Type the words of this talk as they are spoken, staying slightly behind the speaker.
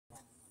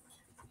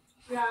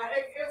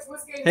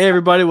Hey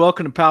everybody,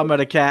 welcome to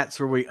Palmetto Cats,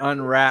 where we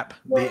unwrap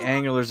the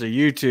anglers of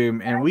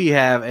YouTube, and we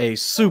have a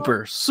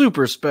super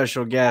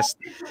special guest,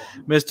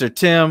 Mr.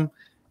 Tim,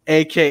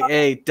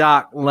 aka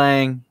Doc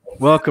Lange.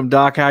 Welcome,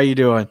 Doc. How you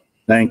doing?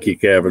 Thank you,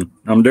 Kevin.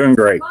 I'm doing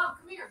great.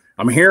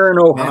 I'm here in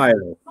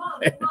Ohio.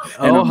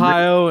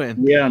 Ohio,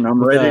 and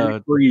I'm ready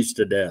to freeze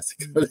to death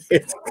because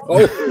it's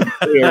cold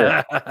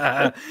here.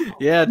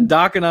 Yeah,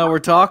 Doc and I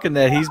were talking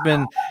that he's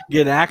been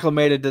getting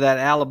acclimated to that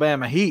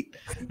Alabama heat,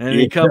 and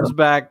he comes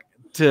back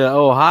to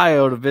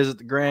Ohio to visit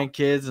the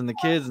grandkids and the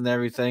kids and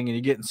everything, and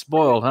you're getting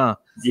spoiled, huh?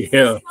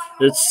 Yeah,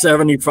 it's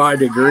 75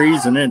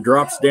 degrees and then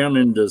drops down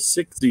into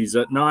 60s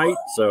at night.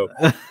 So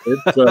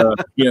it's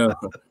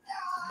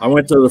I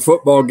went to the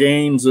football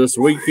games this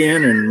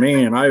weekend, and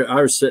man,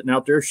 I was sitting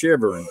out there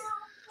shivering.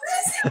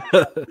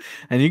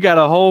 And you got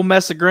a whole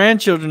mess of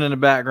grandchildren in the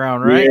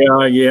background, right?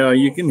 Yeah,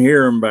 you can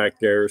hear them back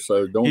there.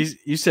 So don't.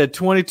 You said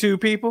 22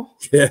 people?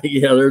 Yeah,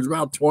 there's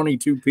about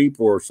 22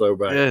 people or so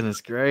back.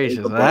 Goodness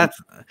gracious,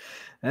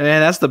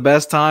 that's the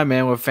best time,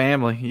 man, with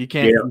family. You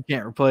can't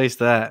replace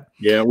that.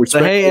 Yeah,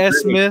 hey, S.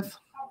 Smith.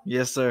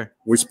 Yes, sir.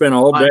 We spent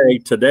all day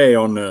today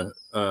on the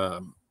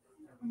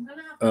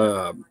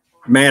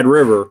Mad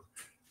River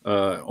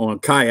on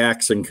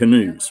kayaks and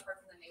canoes.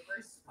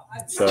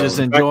 So, just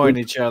enjoying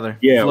each other.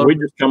 Yeah, we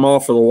just come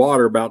off of the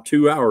water about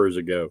 2 hours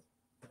ago.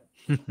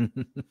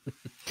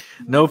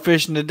 No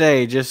fishing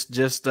today, just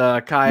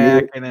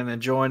kayaking and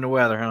enjoying the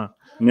weather, huh?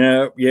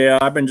 No,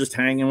 I've been just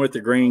hanging with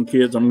the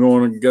grandkids. I'm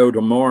going to go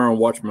tomorrow and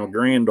watch my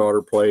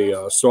granddaughter play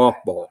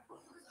softball.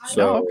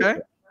 So, okay.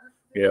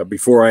 Yeah,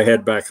 before I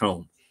head back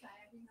home.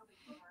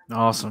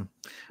 Awesome.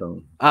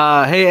 So,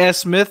 hey, S.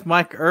 Smith,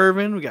 Mike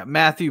Irvin. We got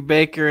Matthew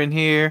Baker in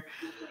here.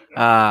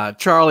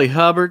 Charlie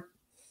Hubbard.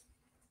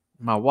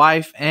 My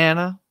wife,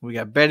 Anna. We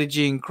got Betty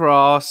Jean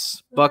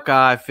Cross,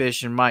 Buckeye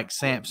Fishing, Mike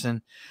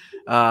Sampson,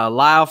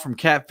 Lyle from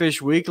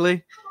Catfish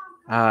Weekly.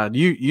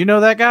 You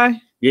know that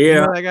guy? Yeah, you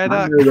know that guy,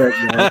 Doc? I know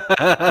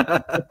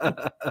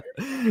that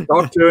guy.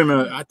 Talked to him,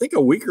 I think a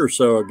week or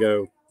so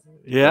ago.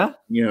 Yeah?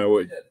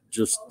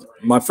 Just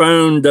my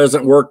phone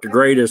doesn't work the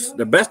greatest.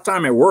 The best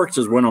time it works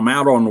is when I'm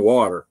out on the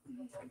water.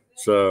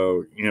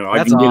 So,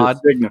 I can get a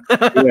signal.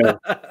 Yeah,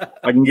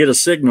 I can get a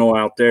signal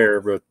out there,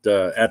 but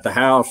at the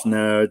house,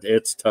 no,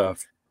 it's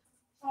tough.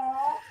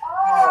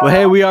 Well,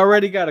 hey, we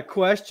already got a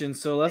question,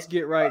 so let's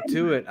get right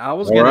to it. I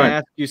was going to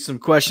ask you some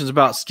questions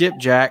about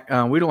skipjack.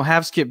 We don't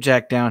have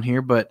skipjack down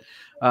here, but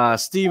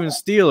Steven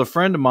Steele, a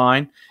friend of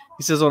mine,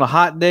 he says, on a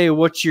hot day,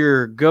 what's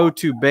your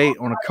go-to bait?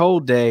 On a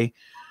cold day,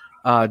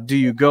 do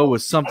you go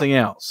with something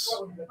else?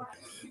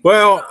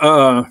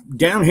 Well,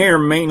 down here,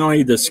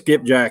 mainly the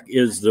skipjack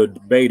is the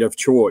bait of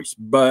choice.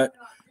 But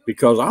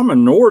because I'm a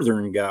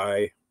northern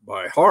guy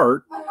by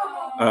heart,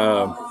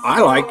 I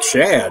like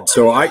shad.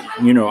 So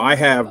I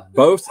have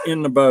both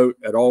in the boat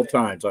at all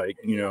times. They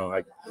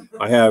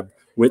have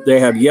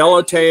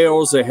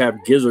yellowtails, they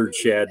have gizzard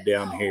shad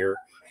down here,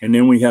 and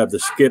then we have the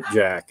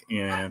skipjack.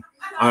 And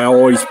I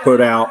always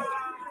put out,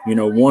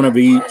 one of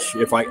each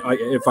if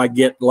I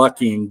get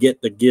lucky and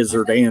get the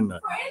gizzard and the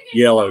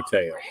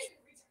yellowtails.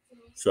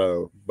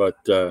 So, but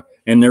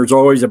and there's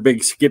always a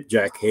big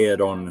skipjack head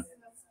on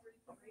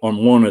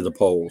one of the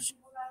poles.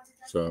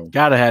 So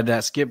gotta have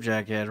that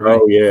skipjack head, right?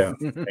 Oh yeah.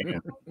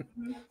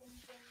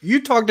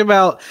 You talked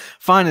about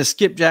finding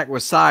skipjack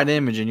with side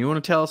imaging. You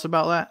want to tell us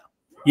about that?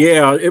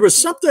 Yeah, it was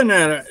something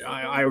that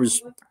I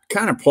was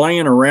kind of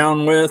playing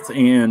around with,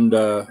 and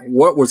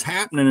what was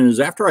happening is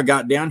after I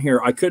got down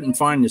here, I couldn't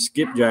find the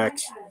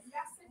skipjacks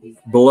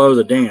below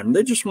the dam.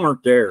 They just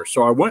weren't there.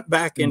 So I went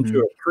back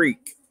into a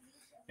creek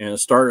and I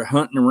started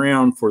hunting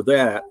around for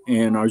that,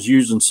 and I was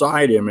using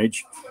side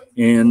image.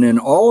 And then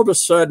all of a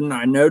sudden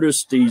I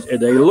noticed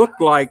they look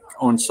like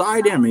on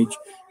side image.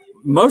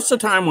 Most of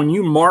the time when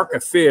you mark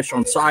a fish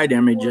on side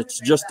image, it's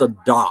just a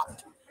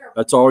dot.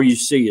 That's all you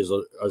see is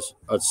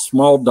a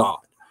small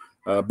dot.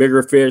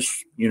 Bigger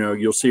fish,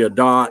 you'll see a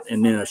dot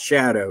and then a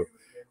shadow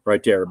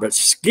right there. But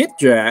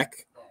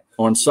skipjack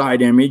on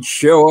side image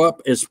show up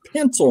as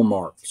pencil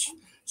marks.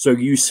 So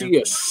you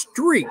see a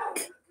streak.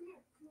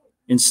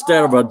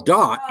 Instead of a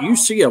dot, you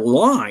see a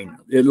line.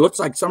 It looks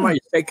like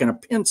somebody's taken a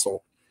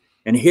pencil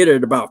and hit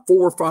it about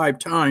 4 or 5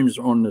 times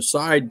on the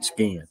side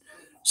scan.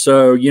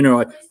 So,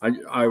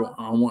 I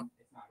want,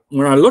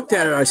 when I looked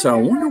at it, I said, I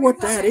wonder what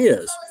that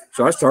is.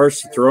 So I started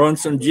throwing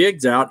some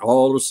jigs out.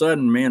 All of a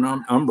sudden, man,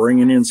 I'm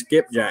bringing in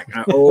skipjack.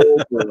 Oh,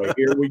 boy,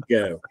 here we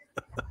go.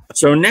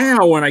 So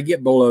now when I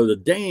get below the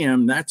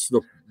dam, that's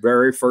the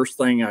very first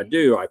thing I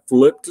do. I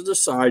flip to the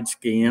side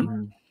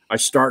scan. I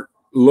start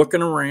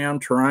looking around,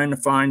 trying to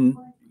find,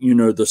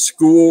 the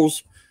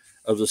schools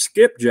of the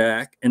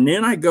skipjack. And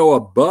then I go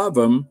above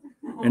them,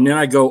 and then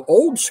I go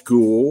old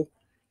school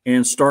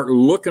and start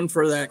looking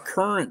for that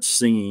current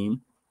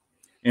seam,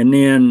 and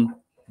then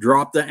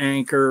drop the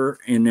anchor,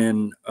 and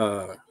then,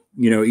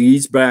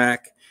 ease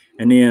back.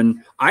 And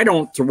then I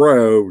don't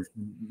throw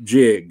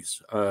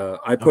jigs.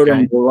 I put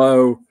them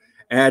below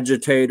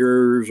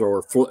agitators,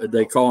 or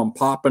they call them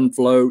popping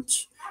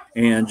floats.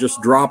 and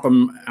just drop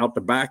them out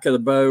the back of the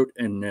boat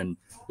and then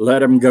let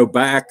them go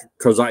back,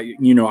 because I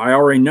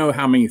already know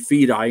how many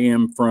feet I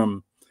am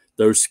from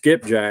those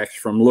skipjacks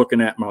from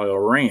looking at my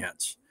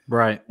Lowrance.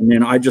 Right. And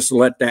then I just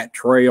let that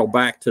trail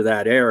back to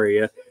that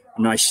area,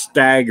 and I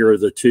stagger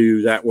the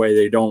two. That way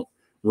they don't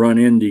run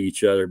into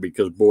each other,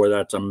 because boy,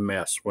 that's a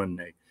mess when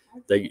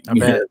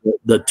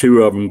the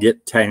two of them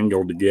get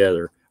tangled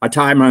together. I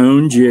tie my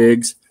own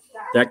jigs,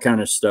 that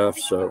kind of stuff.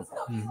 So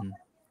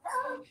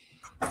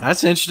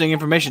that's interesting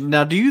information.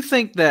 Now, do you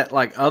think that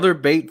like other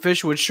bait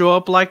fish would show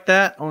up like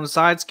that on the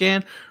side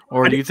scan,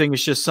 or do you think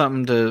it's just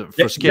something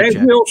for skipjack?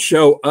 They will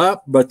show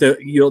up, but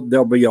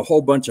there'll be a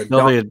whole bunch of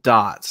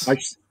dots.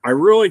 I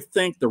really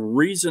think the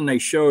reason they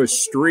show as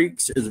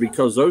streaks is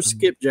because those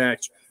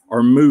skipjacks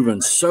are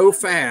moving so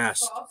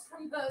fast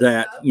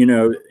that,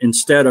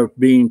 instead of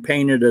being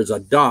painted as a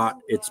dot,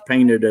 it's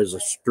painted as a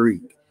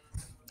streak.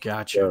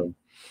 Gotcha. So,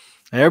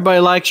 everybody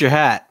likes your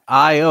hat.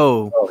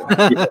 I.O.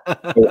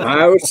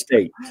 Ohio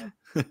State.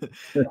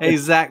 Hey,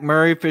 Zach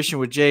Murray fishing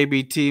with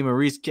JBT,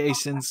 Maurice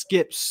Cason,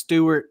 Skip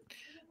Stewart,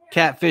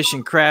 Catfish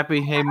and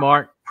Crappie. Hey,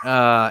 Mark.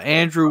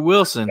 Andrew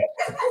Wilson,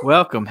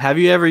 welcome. Have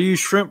you ever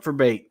used shrimp for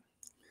bait?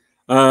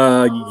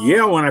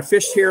 Yeah, when I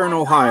fished here in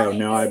Ohio.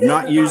 Now, I've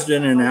not used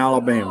it in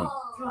Alabama.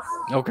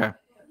 Okay.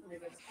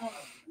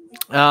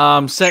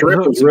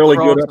 Shrimp is really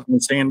good up in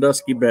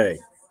Sandusky Bay.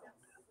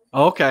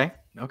 Okay.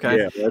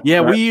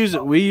 Yeah, we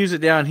use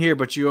it down here,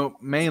 but you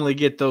mainly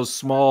get those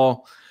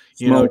small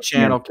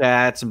channel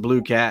cats and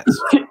blue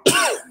cats.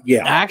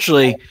 Yeah.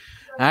 Actually,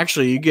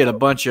 you get a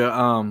bunch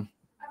of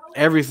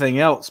everything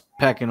else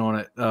pecking on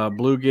it.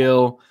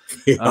 Bluegill.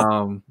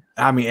 Yeah.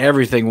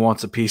 Everything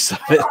wants a piece of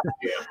it.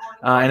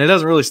 And it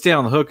doesn't really stay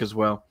on the hook as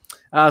well.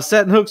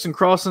 Setting hooks and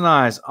crossing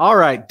eyes. All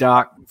right,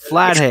 Doc.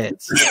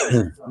 Flatheads.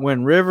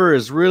 When river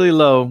is really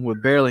low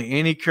with barely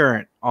any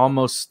current,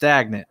 almost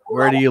stagnant,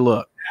 where do you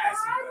look?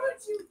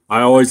 I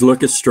always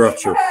look at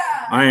structure.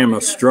 I am a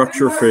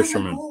structure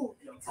fisherman.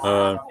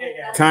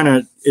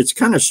 It's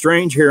kind of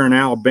strange here in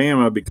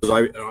Alabama, because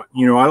I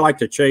like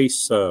to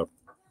chase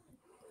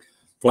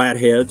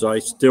flatheads. I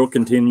still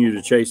continue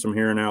to chase them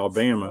here in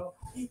Alabama.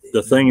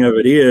 The thing of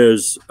it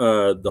is,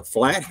 the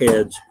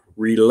flatheads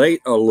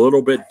relate a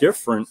little bit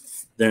different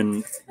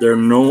than their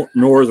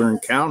northern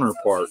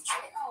counterparts.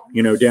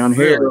 Down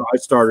here,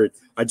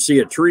 I'd see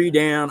a tree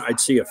down, I'd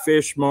see a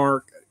fish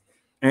mark,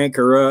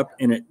 anchor up,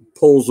 and it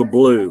pulls a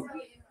blue.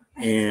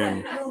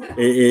 And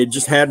it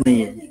just had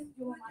me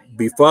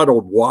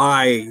befuddled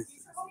why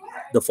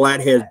the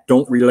flatheads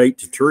don't relate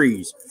to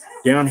trees.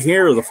 Down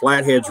here, the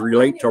flatheads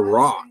relate to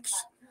rocks.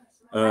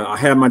 I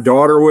had my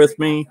daughter with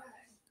me.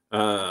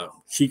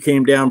 She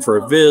came down for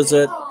a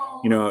visit.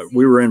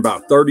 We were in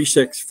about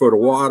 36 foot of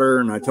water,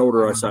 and I told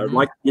her, I said, I'd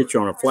like to get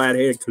you on a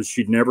flathead, because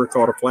she'd never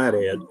caught a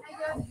flathead.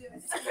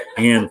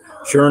 And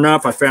sure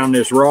enough, I found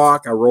this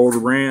rock. I rolled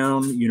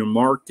around,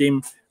 marked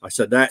him. I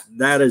said,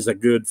 that is a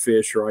good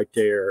fish right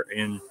there.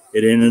 And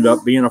it ended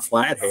up being a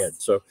flathead.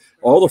 So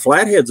all the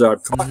flatheads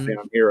I've caught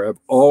down here have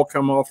all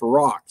come off of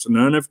rocks.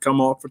 None have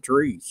come off of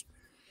trees.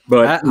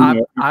 But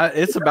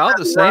it's about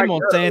the same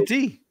on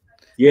Santee.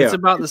 Yeah, it's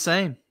about the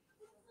same.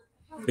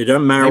 It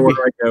doesn't matter where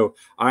I go.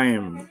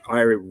 I'm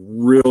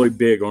really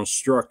big on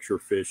structure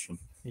fishing.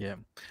 Yeah,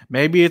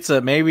 maybe it's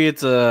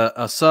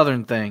a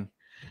southern thing.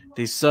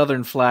 These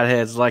southern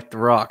flatheads like the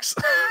rocks.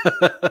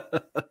 I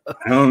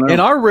don't know. In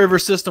our river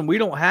system, we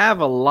don't have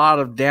a lot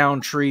of down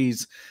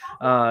trees.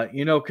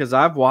 Because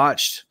I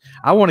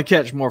want to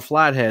catch more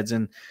flatheads,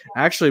 and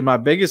actually, my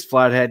biggest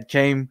flathead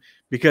came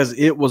because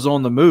it was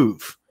on the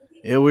move.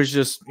 It was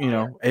just,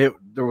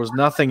 there was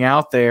nothing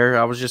out there.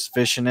 I was just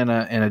fishing in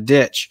a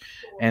ditch,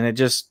 and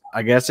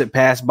I guess it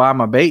passed by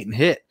my bait and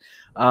hit.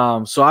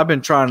 So I've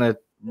been trying to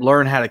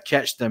learn how to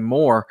catch them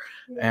more.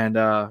 And,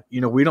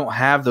 we don't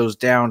have those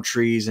down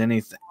trees,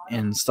 anything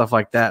and stuff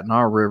like that in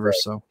our river.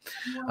 So,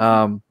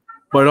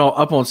 but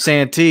up on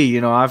Santee,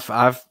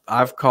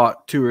 I've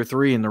caught 2 or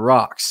 3 in the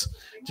rocks,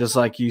 just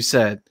like you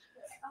said,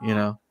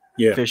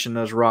 fishing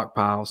those rock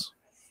piles.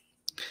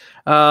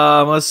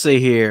 Let's see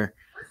here.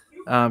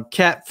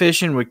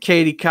 Catfishing with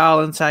Katie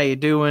Collins. How you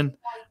doing?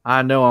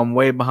 I know I'm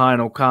way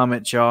behind on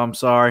comments, y'all. I'm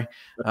sorry.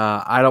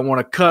 I don't want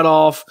to cut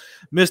off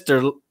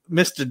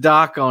Mr.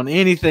 Doc on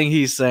anything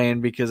he's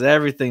saying, because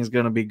everything's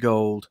going to be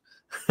gold.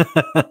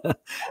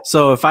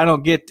 So if I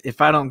don't get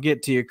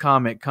to your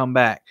comment, come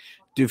back.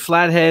 Do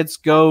flatheads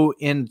go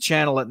in the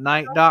channel at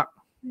night, Doc?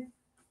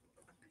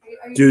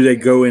 Do they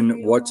go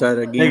in, what's that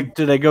again?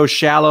 Do they go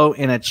shallow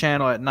in a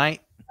channel at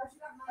night?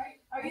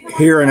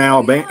 Here in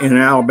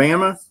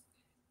Alabama?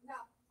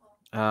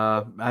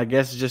 I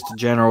guess it's just a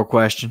general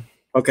question.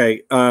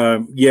 Okay.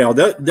 Yeah,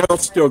 they'll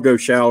still go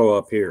shallow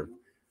up here.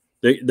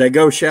 They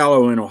go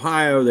shallow in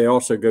Ohio. They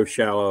also go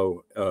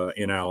shallow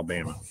in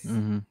Alabama.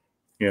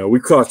 Mm-hmm. We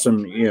caught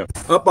some,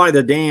 up by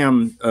the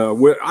dam.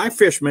 I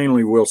fish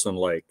mainly Wilson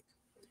Lake.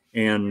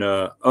 And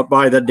up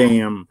by the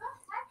dam,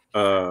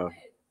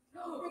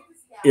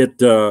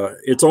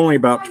 it's only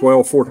about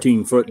 12,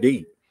 14 foot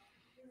deep.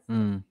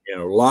 Mm.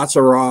 Lots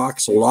of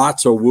rocks,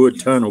 lots of wood,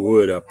 ton of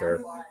wood up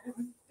there.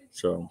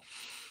 So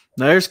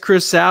now there's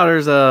Chris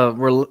Souders.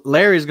 Where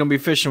Larry's going to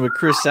be fishing with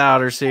Chris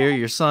Souders here,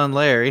 your son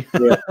Larry.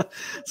 Yeah.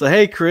 So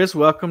hey, Chris,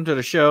 welcome to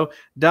the show.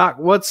 Doc,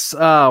 what's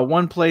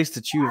one place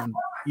that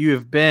you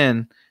have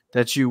been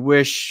that you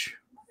wish,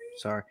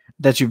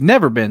 that you've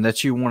never been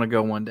that you want to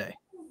go one day?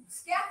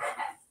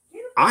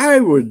 I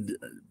would.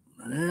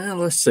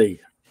 Let's see.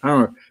 I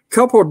don't know. A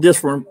couple of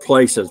different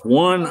places.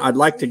 One, I'd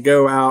like to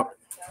go out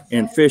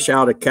and fish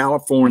out of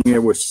California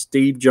with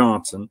Steve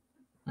Johnson.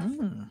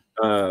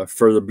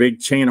 For the big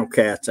channel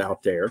cats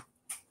out there.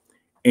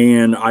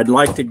 And I'd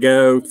like to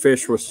go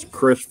fish with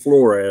Chris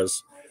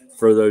Flores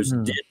for those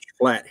ditch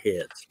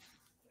flatheads.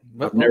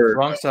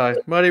 Wrong side.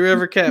 Muddy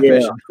River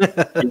catfishing.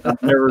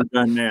 I've never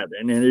done that.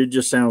 And it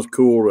just sounds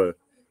cool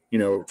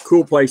to,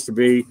 cool place to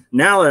be.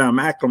 Now that I'm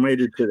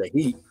acclimated to the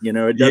heat,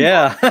 it doesn't.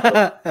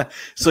 Yeah.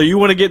 So you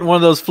want to get in one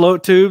of those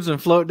float tubes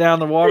and float down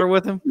the water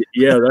with him?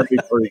 Yeah, that'd be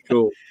pretty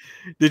cool.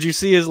 Did you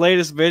see his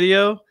latest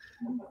video?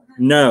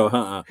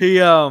 No, He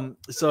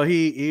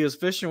was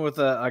fishing with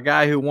a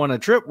guy who won a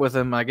trip with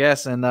him, I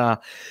guess, and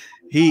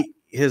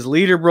his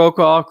leader broke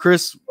off.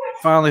 Chris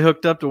finally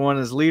hooked up to one.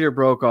 His leader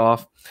broke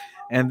off,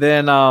 and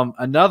then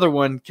another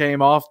one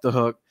came off the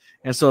hook,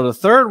 and so the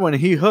third one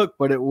he hooked,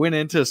 but it went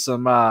into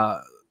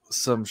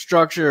some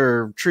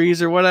structure or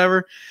trees or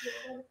whatever.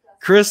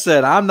 Chris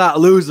said, "I'm not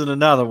losing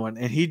another one,"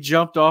 and he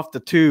jumped off the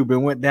tube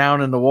and went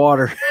down in the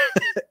water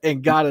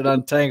and got it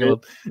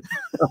untangled.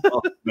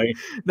 Oh,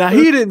 now,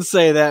 he didn't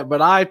say that,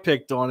 but I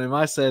picked on him.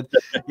 I said,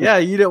 "Yeah,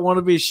 you didn't want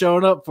to be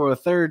showing up for a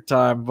third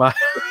time by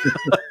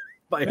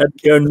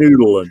go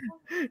noodling."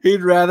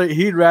 He'd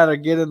rather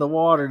get in the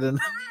water than.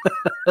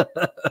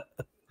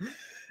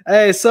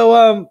 Hey,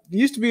 so you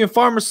used to be in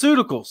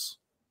pharmaceuticals.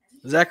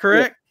 Is that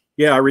correct?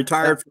 Yeah, I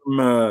retired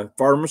from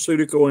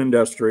pharmaceutical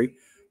industry.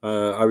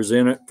 I was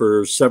in it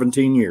for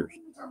 17 years.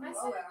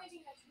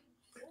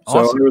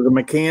 Awesome. So I was a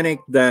mechanic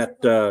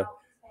that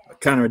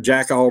kind of a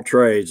jack of all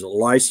trades, a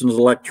licensed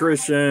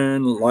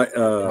electrician,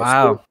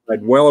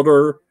 certified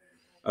welder,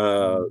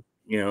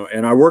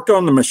 and I worked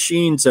on the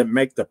machines that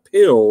make the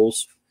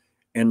pills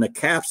and the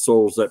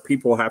capsules that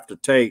people have to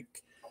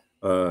take,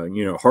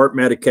 heart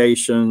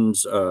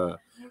medications.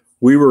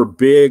 We were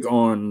big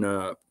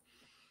on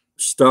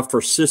stuff for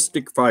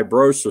cystic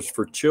fibrosis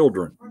for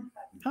children.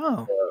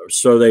 Oh.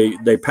 So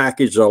they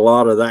packaged a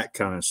lot of that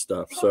kind of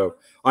stuff. So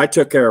I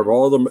took care of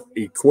all the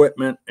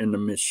equipment and the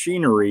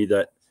machinery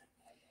that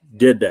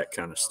did that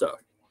kind of stuff.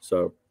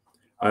 So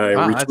I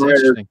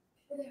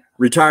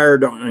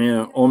retired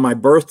on my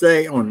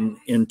birthday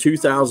in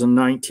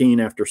 2019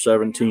 after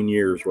 17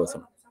 years with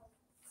them.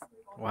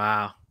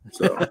 Wow.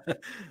 So,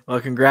 well,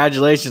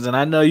 congratulations. And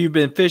I know you've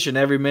been fishing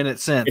every minute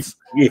since.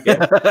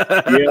 Yeah.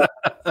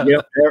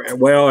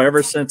 Well,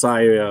 ever since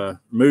I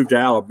moved to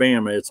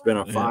Alabama, it's been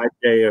a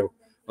 5-day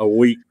a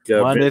week.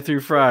 Monday through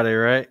Friday,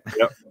 right?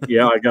 Yep.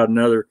 Yeah, I got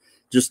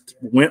just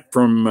went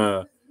from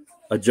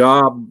a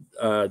job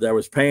that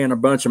was paying a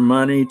bunch of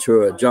money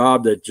to a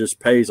job that just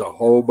pays a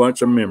whole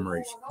bunch of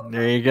memories.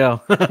 There you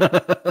go.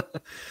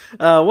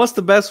 What's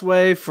the best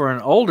way for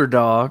an older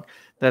dog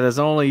that is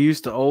only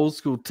used to old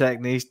school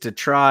techniques to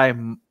try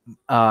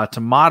to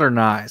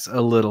modernize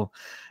a little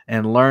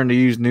and learn to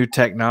use new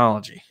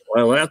technology?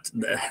 Well,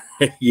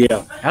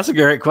 that's a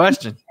great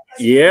question.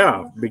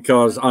 Yeah,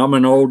 because I'm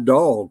an old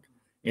dog,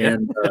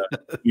 and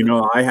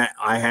I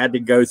had to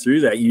go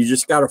through that. You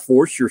just got to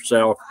force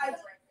yourself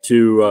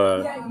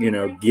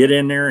to get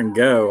in there and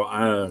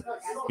go.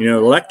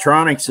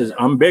 Electronics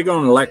I'm big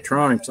on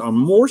electronics. I'm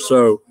more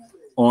so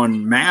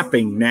on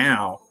mapping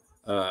now.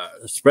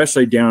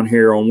 Especially down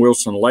here on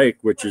Wilson Lake,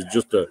 which is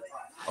just a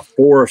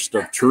forest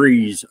of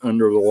trees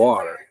under the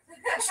water.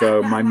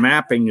 So my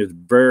mapping is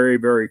very,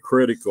 very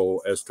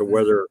critical as to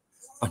whether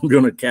I'm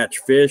going to catch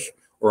fish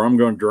or I'm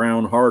going to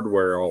drown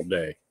hardware all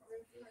day.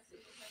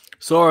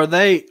 So are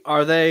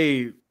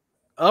they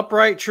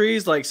upright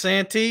trees like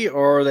Santee,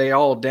 or are they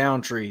all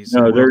down trees?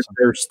 No, they're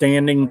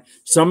standing.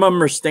 Some of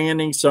them are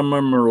standing, some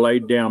of them are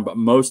laid down, but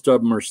most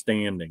of them are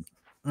standing.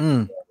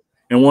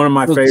 And one of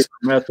my favorite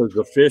methods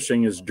of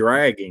fishing is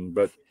dragging,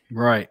 but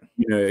right,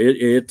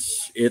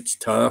 it's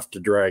tough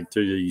to drag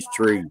through these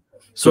trees.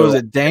 So is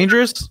it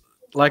dangerous?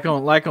 Like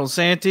on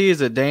Santee,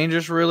 is it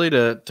dangerous really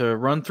to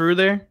run through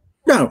there?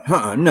 No.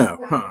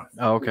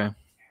 Oh, okay.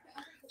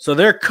 So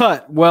they're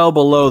cut well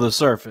below the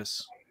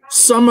surface.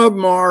 Some of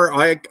them are.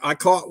 I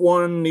caught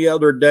one the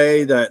other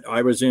day that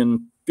I was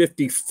in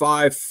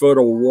 55 foot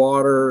of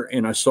water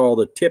and I saw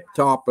the tip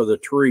top of the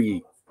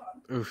tree.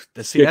 Oof,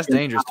 that's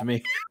dangerous to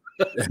me.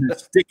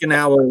 Sticking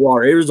out of the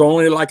water. It was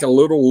only like a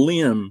little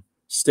limb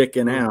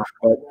sticking out,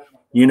 but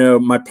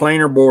my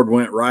planer board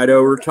went right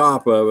over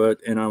top of it,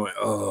 and I went,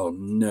 oh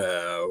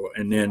no.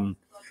 And then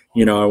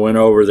I went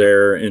over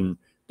there, and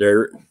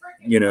there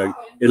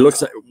it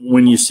looks like,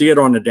 when you see it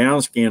on the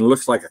down scan, it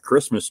looks like a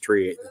Christmas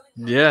tree.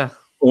 Yeah,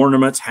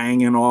 ornaments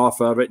hanging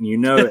off of it,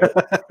 and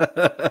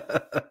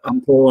I'm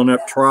pulling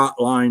up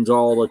trot lines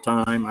all the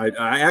time.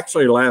 I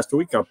actually last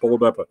week I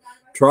pulled up a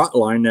trot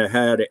line that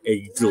had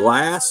a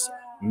glass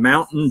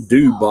Mountain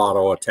Dew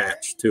bottle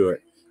attached to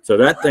it. So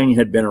that thing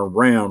had been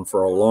around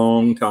for a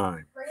long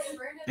time.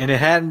 And it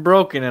hadn't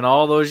broken in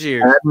all those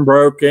years. Hadn't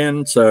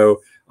broken,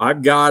 so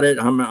I've got it.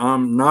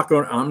 I'm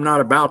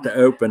not about to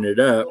open it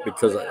up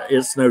because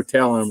it's no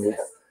telling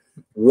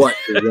what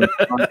is in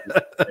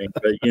the thing.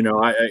 But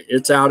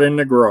it's out in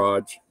the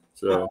garage.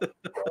 So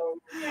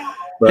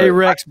hey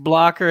Rex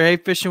Blocker, hey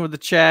Fishing with the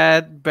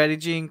Chad, Betty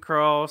Jean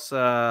Cross,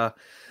 Half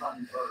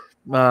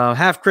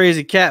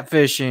Crazy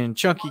Catfishing,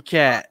 Chunky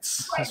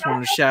Cats. Just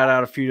wanted to shout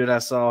out a few that I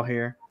saw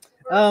here.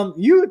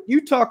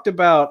 You talked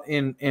about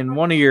in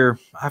one of your,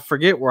 I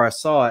forget where I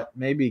saw it,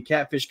 maybe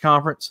Catfish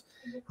Conference.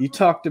 You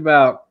talked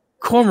about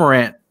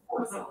cormorant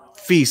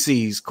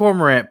feces,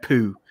 cormorant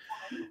poo,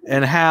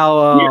 and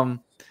how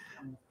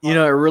it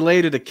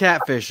related to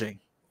catfishing.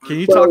 Can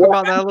you talk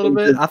about that a little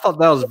bit? I thought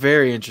that was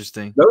very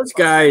interesting. Those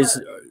guys,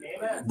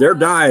 their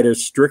diet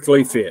is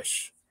strictly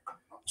fish.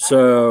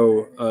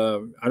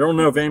 So I don't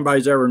know if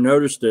anybody's ever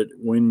noticed it.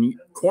 When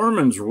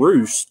cormorants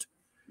roost,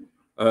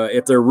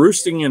 if they're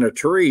roosting in a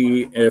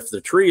tree, if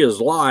the tree is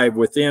live,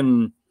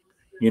 within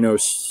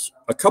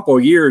a couple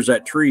of years,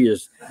 that tree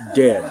is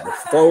dead. The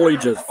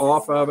foliage is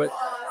off of it,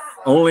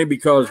 only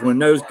because when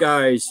those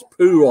guys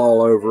poo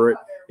all over it,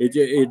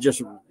 it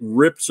just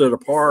rips it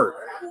apart.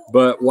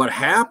 But what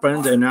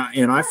happened, and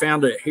I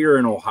found it here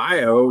in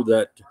Ohio,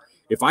 that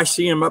if I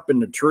see them up in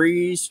the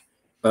trees,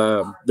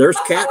 there's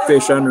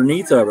catfish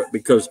underneath of it,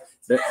 because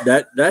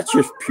that's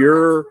just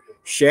pure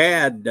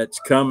shad that's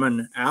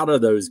coming out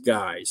of those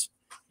guys.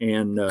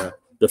 And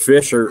the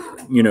fish are,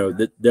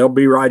 they'll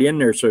be right in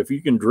there. So if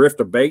you can drift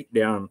a bait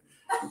down,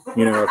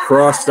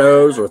 across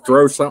those or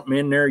throw something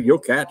in there, you'll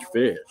catch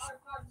fish.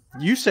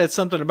 You said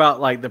something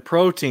about like the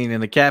protein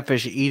and the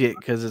catfish eat it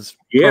because it's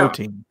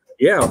protein.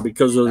 Yeah,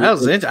 because of that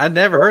was interesting. I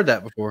never heard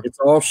that before. It's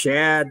all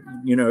shad,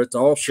 it's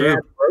all shad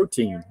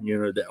protein.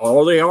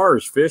 All they are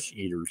is fish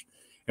eaters.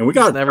 And we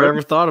got never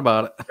ever thought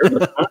about it. There's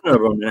a ton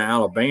of them in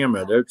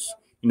Alabama. That's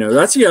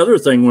the other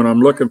thing when I'm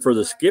looking for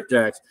the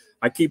skipjacks.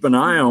 I keep an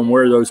eye on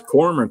where those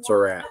cormorants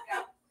are at.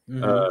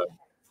 Mm-hmm.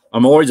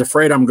 I'm always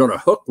afraid I'm going to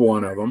hook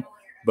one of them,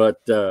 but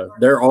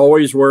they're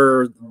always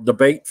where the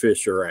bait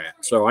fish are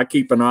at. So I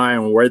keep an eye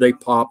on where they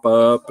pop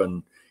up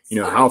and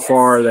how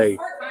far they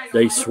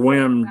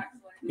swim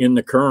in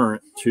the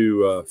current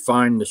to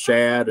find the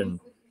shad and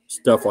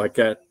stuff like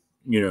that.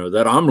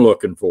 That I'm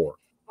looking for.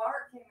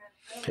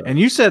 And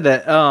you said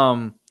that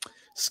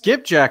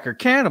skipjack are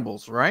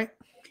cannibals, right?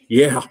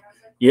 Yeah.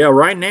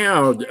 Right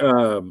now,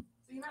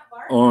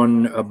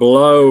 on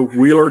below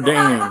Wheeler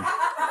Dam,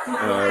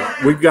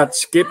 we've got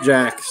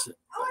skipjacks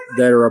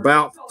that are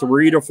about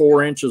 3 to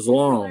 4 inches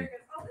long,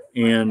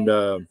 and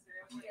the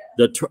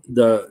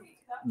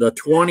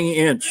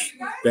 20-inch,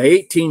 the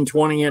 18,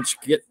 20-inch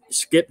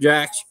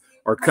skipjacks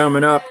are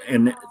coming up,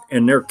 and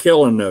they're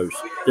killing those.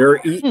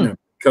 They're eating them,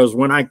 because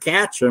when I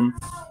catch them,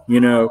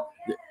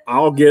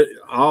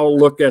 I'll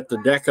look at the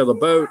deck of the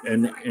boat,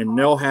 and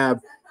they'll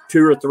have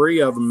 2 or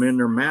 3 of them in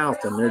their mouth,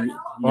 and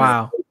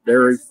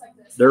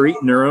they're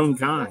eating their own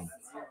kind.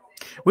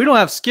 We don't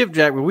have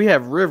skipjack, but we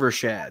have river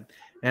shad,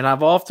 and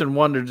I've often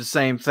wondered the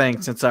same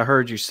thing since I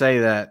heard you say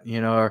that.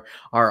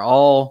 Are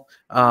all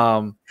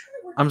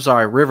I'm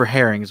sorry, river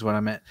herring is what I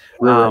meant.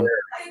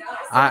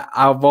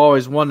 I've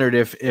always wondered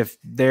if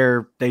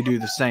they do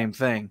the same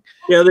thing.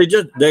 Yeah, they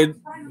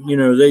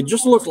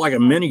just look like a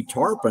mini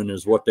tarpon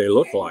is what they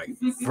look like.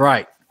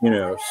 Right.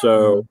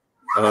 So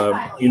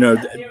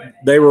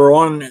they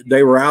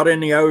were out in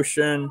the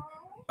ocean,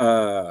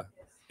 and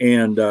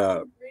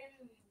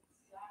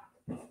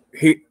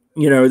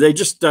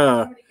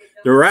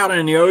they were out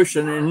in the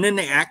ocean, and then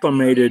they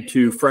acclimated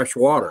to fresh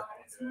water.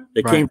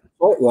 They came from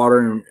salt water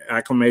and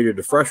acclimated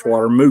to fresh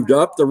water, moved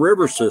up the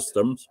river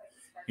systems,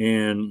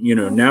 and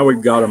now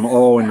we've got them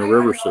all in the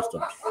river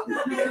systems.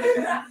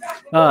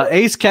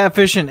 Ace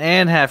Catfishing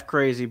and Half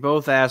Crazy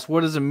both asked,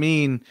 what does it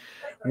mean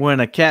when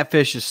a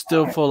catfish is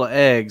still full of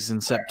eggs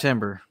in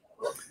September?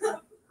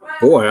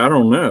 Boy, I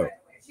don't know.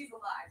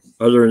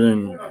 Other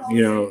than,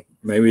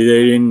 maybe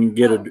they didn't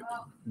get a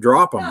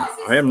drop them.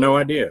 I have no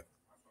idea.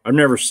 I've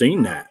never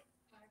seen that.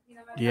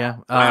 Yeah.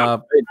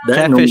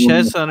 Catfish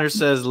Head Hunter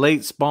says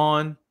late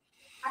spawn.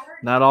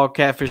 Not all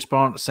catfish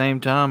spawn at the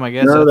same time. I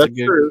guess that's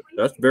true.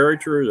 That's very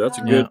true. That's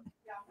a good.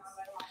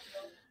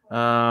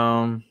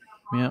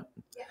 Yeah.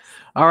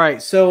 All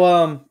right.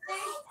 So,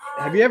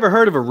 have you ever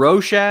heard of a roe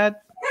shad?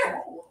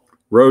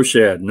 Roe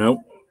shad, nope.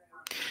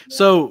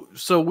 So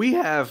we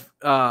have,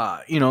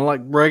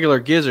 like regular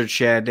gizzard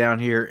shad down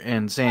here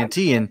in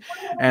Santee, and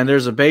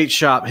there's a bait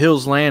shop,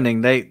 Hills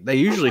Landing. They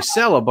usually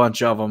sell a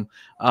bunch of them.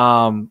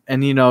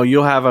 And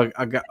you'll have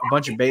a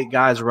bunch of bait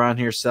guys around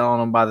here selling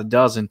them by the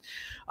dozen.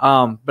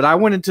 But I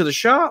went into the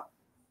shop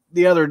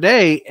the other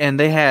day and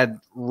they had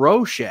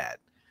roe shad,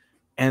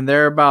 and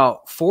they're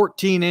about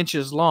 14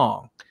 inches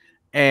long.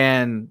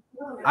 And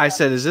I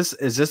said, is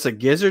this a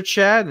gizzard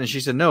shad? And she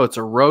said, no, it's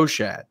a roe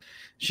shad.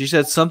 She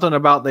said something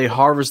about they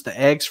harvest the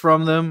eggs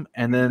from them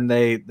and then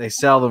they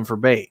sell them for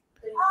bait.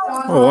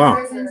 Oh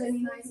wow!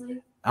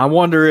 I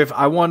wonder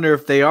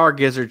if they are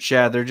gizzard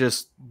shad. They're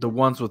just the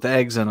ones with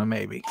eggs in them,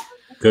 maybe.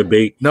 Could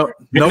be. No,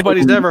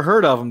 nobody's ever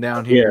heard of them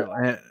down here.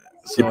 Yeah.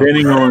 So,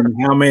 depending on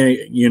how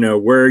many,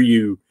 where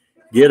you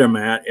get them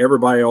at,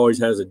 everybody always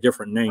has a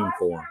different name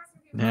for them.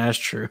 Yeah, that's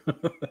true.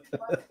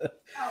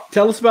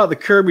 Tell us about the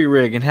Kirby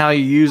rig and how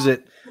you use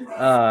it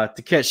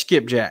to catch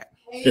skipjack.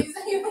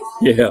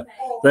 Yeah,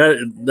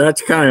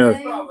 that's kind of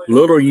a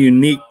little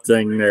unique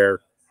thing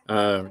there.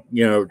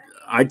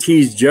 I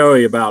teased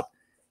Joey about,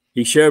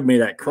 he showed me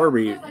that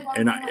Kirby,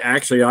 and I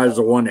was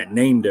the one that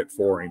named it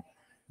for him.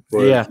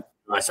 Yeah.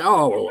 I said,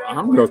 oh,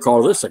 I'm going to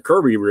call this a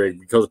Kirby rig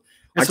because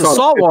it's a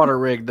saltwater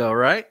rig, though,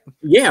 right?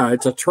 Yeah,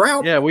 it's a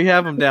trout. Yeah, we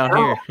have them down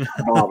here.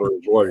 Bobber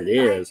is what it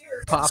is.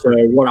 Popper. So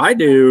what I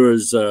do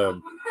is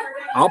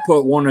I'll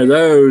put one of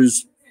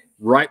those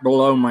right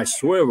below my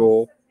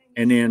swivel,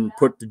 and then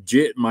put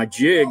my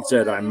jigs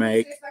that I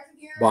make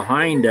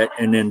behind it,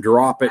 and then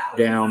drop it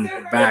down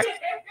back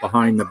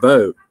behind the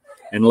boat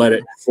and let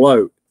it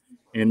float.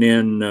 And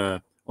then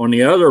on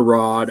the other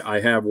rod, I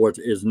have what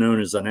is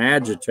known as an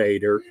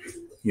agitator.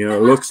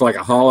 It looks like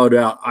a hollowed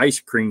out ice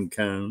cream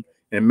cone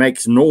and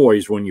makes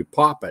noise when you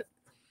pop it.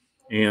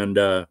 And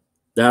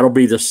that'll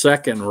be the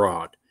second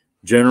rod.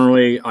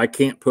 Generally, I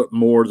can't put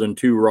more than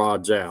 2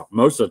 rods out.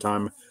 Most of the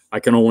time, I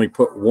can only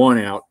put 1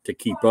 out to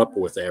keep up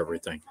with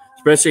everything,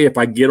 especially if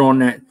I get on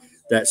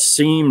that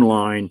seam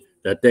line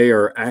that they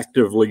are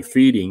actively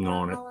feeding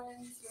on it.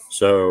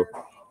 So,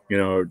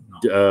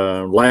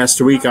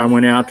 last week I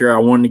went out there, I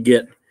wanted to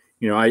get,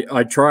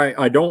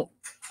 I don't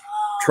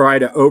try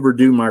to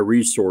overdo my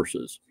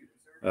resources.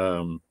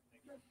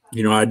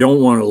 I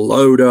don't want to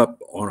load up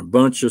on a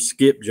bunch of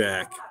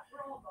skipjack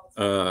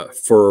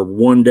for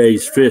one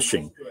day's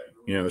fishing.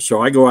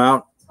 So I go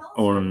out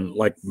on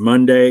like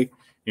Monday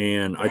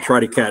and I try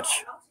to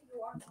catch.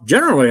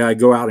 Generally, I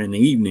go out in the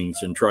evenings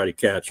and try to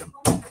catch them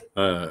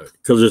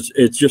because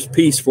it's just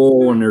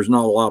peaceful and there's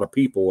not a lot of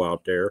people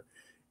out there.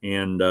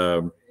 And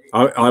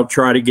I'll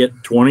try to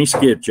get 20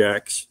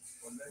 skipjacks,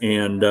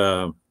 and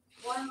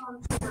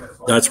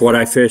that's what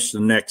I fish the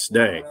next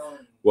day.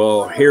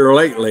 Well, here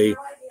lately,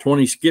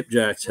 20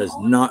 skipjacks has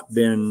not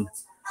been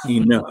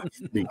enough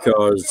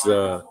because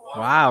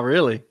wow,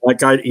 really?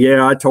 Like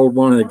I told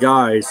one of the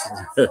guys,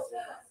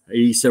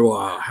 he said,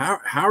 well,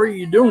 how are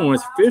you doing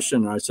with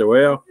fishing? I said,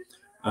 well,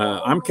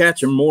 I'm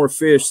catching more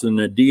fish than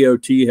the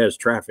DOT has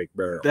traffic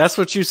barrels. That's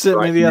what you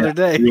sent me the other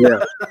day.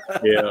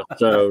 Yeah.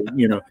 So,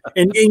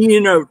 and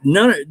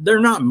they're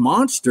not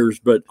monsters,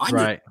 but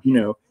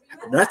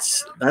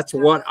that's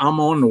what I'm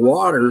on the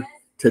water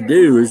to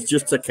do, is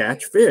just to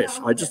catch fish.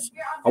 I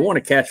want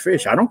to catch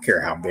fish. I don't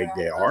care how big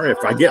they are.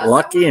 If I get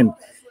lucky, and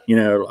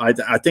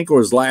I think it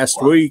was last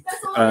week,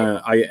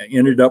 I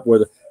ended up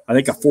with I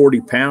think a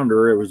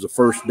 40-pounder. It was the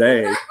first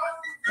day,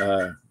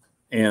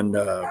 and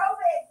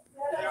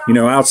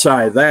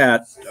outside of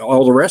that,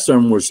 all the rest of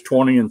them was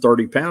 20 and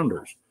 30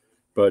 pounders.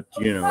 But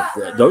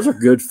those are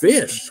good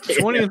fish.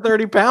 20 and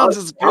 30 pounds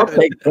is good. I'll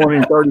take 20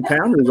 and 30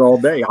 pounders all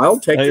day. I'll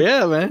take it.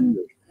 Yeah, man.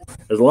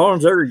 As long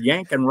as they're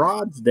yanking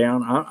rods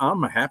down,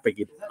 I'm a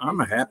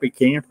happy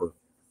camper.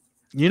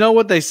 You know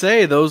what they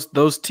say?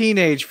 Those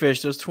teenage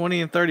fish, those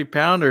 20 and 30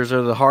 pounders,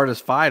 are the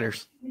hardest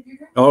fighters.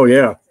 Oh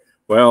yeah.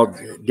 Well,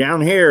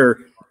 down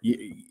here,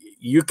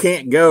 you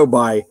can't go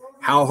by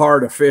how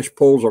hard a fish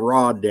pulls a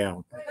rod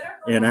down.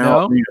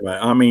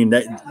 I mean,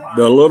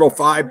 the little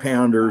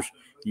 5-pounders,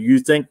 you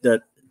think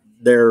that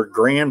their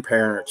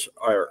grandparents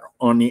are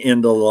on the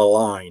end of the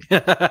line.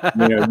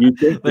 You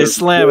think they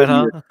slam it,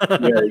 huh?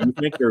 You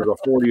think there's a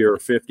 40 or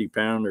 50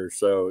 pounder.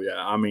 So yeah,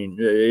 I mean,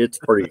 it's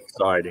pretty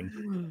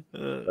exciting.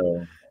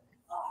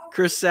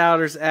 Chris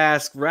Souders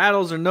asks,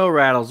 rattles or no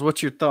rattles?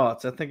 What's your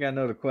thoughts? I think I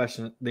know the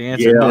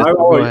answer. Yeah, I've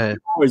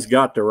always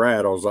got the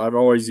rattles. I've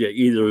always got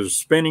either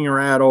spinning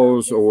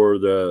rattles or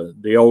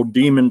the old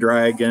demon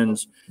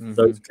dragons,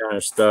 those kind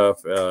of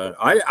stuff.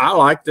 I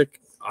like the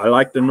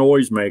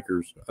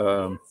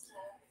noisemakers.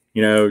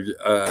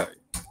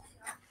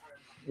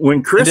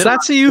 When Chris, did I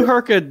see you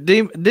hook a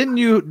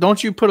demon?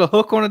 Don't you put a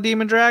hook on a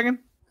demon dragon?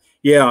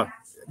 Yeah.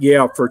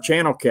 For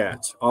channel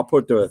cats, I'll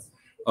put a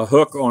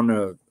hook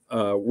on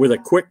with a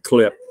quick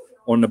clip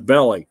on the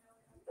belly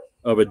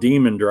of a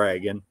demon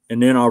dragon, and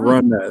then I'll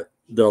run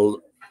the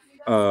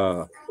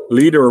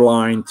leader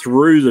line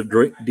through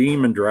the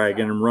demon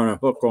dragon and run a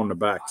hook on the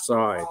back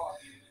side.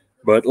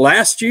 But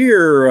last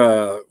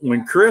year,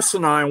 when Chris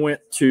and I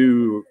went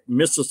to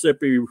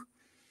Mississippi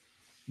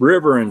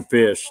River and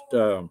fished,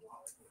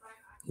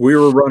 we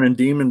were running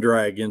demon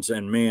dragons,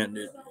 and man,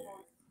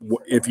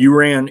 if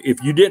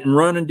you didn't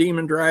run a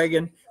demon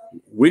dragon,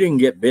 we didn't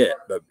get bit.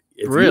 But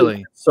if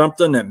really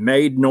something that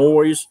made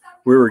noise,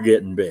 we were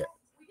getting bit.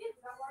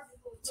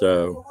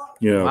 So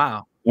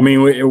wow. I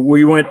mean,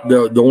 we went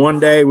the one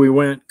day we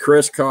went.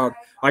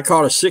 I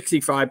caught a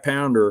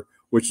 65-pounder,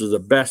 which is the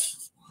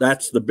best.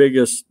 That's the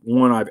biggest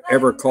one I've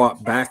ever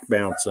caught back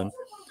bouncing.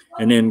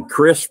 And then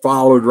Chris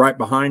followed right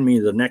behind me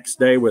the next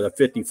day with a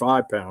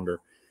 55-pounder.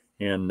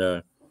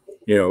 And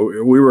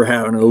we were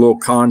having a little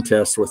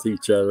contest with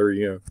each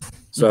other,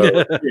 So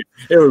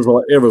it was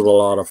a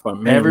lot of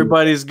fun. Man,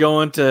 everybody's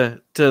going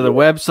to the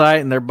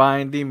website and they're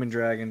buying Demon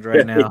Dragons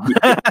right now.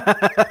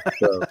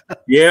 So,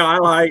 yeah,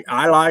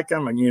 I like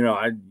them,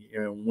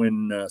 and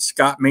when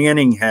Scott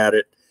Manning had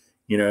it,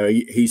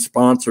 he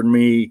sponsored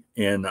me,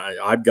 and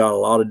I've got a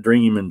lot of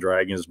Demon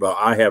Dragons, but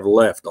I have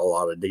left a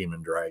lot of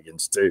Demon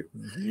Dragons too.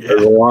 Yeah.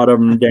 There's a lot of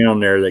them down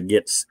there that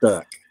get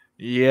stuck.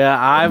 Yeah,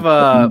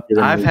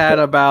 I've had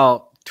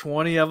about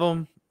 20 of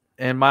them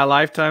in my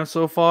lifetime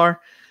so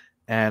far,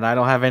 and I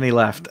don't have any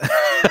left.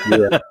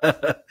 Yeah.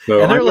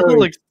 So and they're a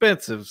little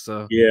expensive.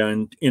 So yeah,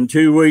 and in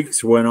 2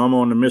 weeks when I'm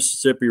on the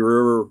Mississippi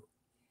River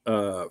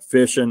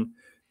fishing,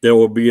 there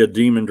will be a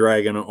Demon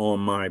Dragon on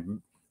my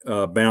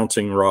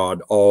bouncing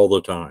rod all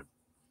the time.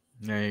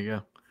 There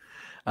you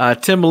go.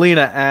 Tim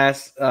Molina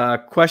asks,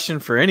 question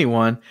for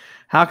anyone: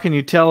 how can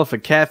you tell if a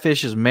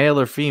catfish is male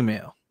or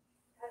female?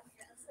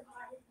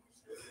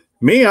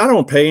 Me, I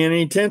don't pay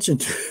any attention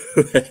to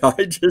it.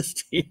 I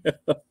just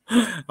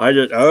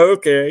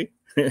okay,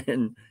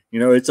 and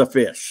it's a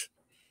fish.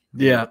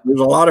 Yeah, there's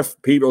a lot of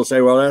people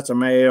say, well, that's a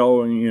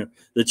male, and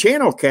the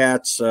channel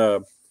cats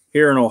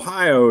here in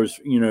Ohio is,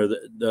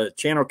 the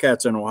channel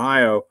cats in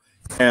Ohio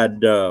had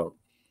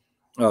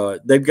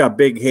they've got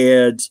big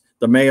heads.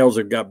 The males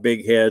have got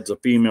big heads. The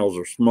females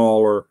are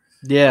smaller.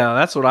 Yeah,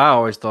 that's what I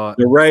always thought.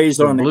 They're raised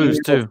on the blues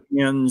too.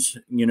 Fins,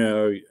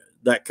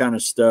 that kind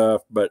of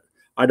stuff, but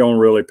I don't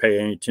really pay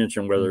any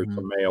attention whether it's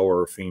a male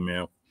or a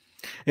female.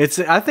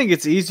 I think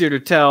it's easier to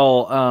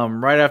tell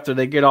right after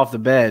they get off the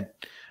bed,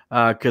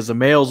 because the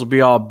males will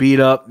be all beat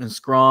up and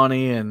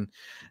scrawny and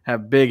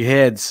have big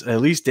heads,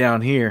 at least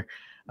down here.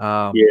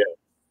 Yeah.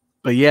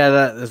 But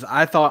yeah,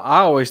 I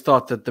always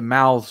thought that the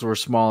mouths were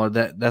smaller.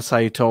 That's how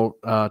you told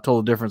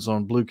the difference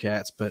on blue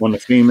cats. But on the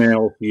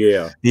female,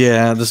 yeah,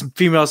 the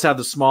females have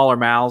the smaller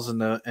mouths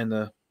and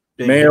the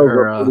big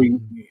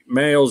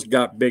males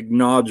got big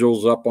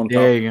nodules up on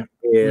top of the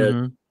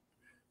head,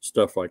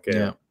 stuff like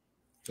that.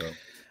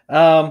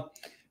 Yeah.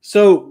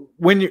 So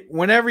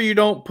whenever you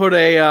don't put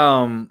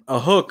a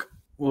hook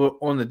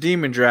on the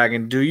Demon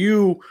Dragon, do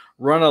you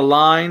run a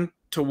line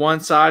to one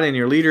side and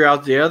your leader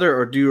out the other,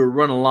 or do you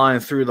run a line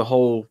through the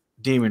whole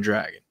Demon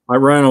Dragon? I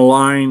run a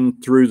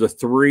line through the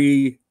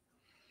 3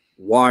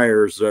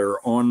 wires that are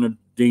on the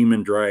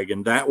Demon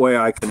Dragon. That way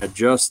I can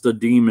adjust the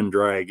Demon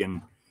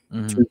Dragon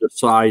to the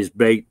size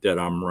bait that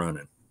I'm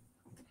running.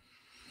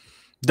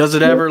 Does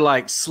it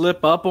ever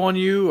slip up on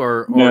you,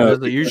 or no,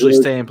 does it usually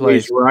stay in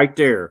place? Right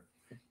there.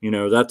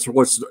 That's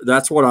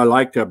what I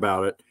liked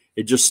about it.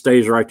 It just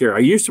stays right there. I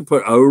used to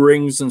put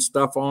O-rings and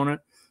stuff on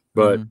it,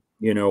 but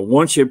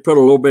once you put a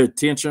little bit of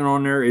tension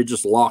on there, it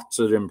just locks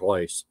it in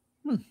place.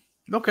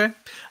 Okay.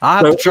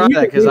 I'll have to try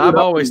that, because I've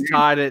always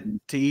tied it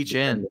to each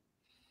end.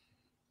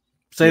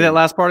 Say that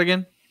last part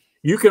again.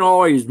 You can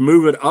always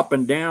move it up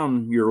and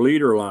down your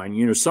leader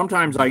line.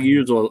 Sometimes I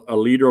use a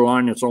leader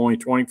line that's only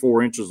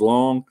 24 inches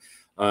long.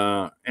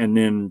 And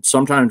then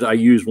sometimes I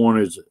use one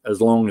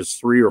as long as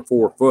 3 or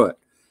 4 foot.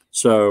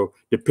 So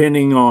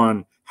depending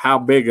on how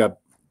big a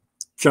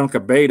chunk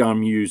of bait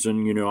I'm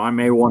using, I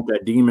may want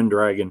that Demon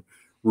Dragon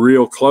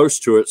real close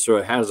to it, so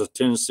it has a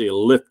tendency of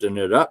lifting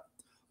it up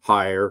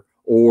higher,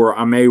 or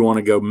I may want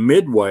to go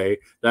midway.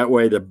 That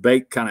way the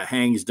bait kind of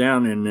hangs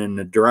down, and then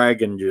the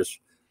dragon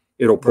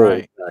it'll pull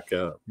it back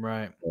up.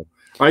 Right. So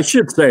I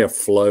should say a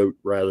float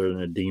rather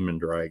than a Demon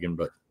Dragon,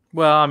 but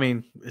well, I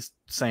mean, it's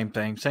the same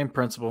thing, same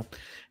principle.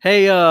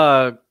 Hey,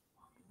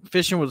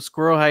 Fishing with a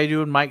Squirrel, how you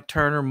doing? Mike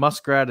Turner,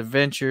 Muskrat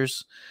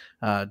Adventures,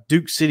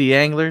 Duke City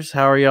Anglers,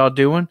 how are y'all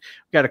doing?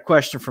 We got a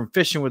question from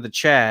Fishing with a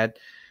Chad.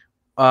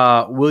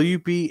 Will you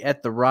be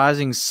at the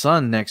Rising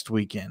Sun next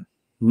weekend?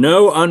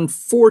 No,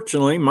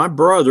 unfortunately, my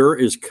brother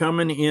is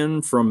coming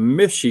in from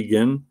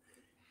Michigan,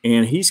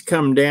 and he's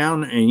come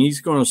down and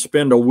he's going to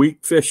spend a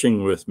week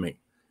fishing with me.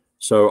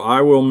 So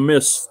I will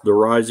miss the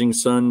Rising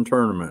Sun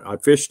tournament. I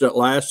fished it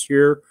last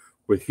year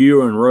with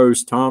Hugh and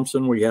Rose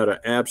Thompson. We had an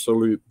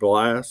absolute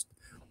blast.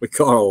 We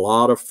caught a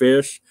lot of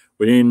fish.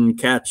 We didn't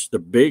catch the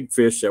big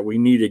fish that we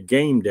needed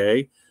game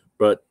day,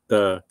 but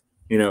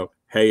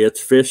hey,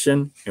 it's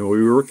fishing, and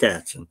we were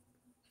catching.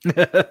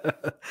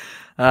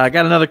 I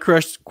got another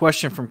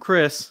question from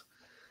Chris.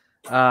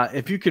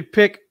 If you could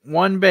pick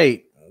one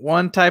bait,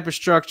 one type of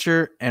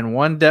structure, and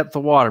one depth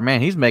of water,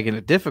 man, he's making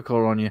it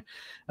difficult on you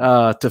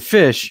to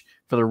fish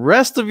for the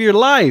rest of your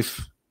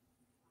life,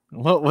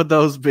 what would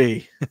those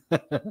be?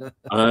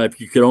 If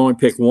you could only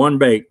pick one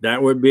bait,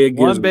 that would be a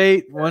gizzard. One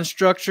bait, one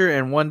structure,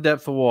 and one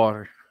depth of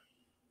water.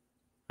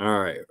 All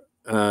right.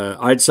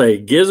 I'd say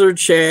gizzard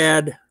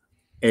shad,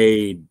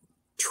 a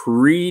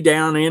tree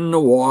down in the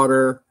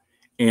water,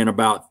 and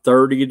about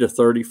 30 to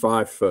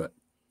 35 foot.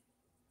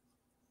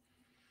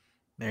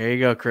 There you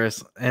go,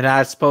 Chris. And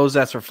I suppose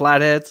that's for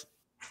flatheads?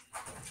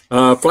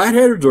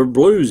 Flatheads or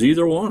blues,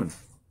 either one.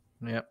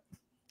 Yep.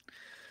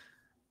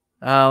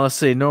 Let's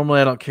see.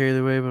 Normally I don't carry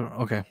the way, but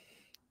okay.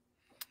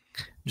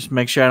 Just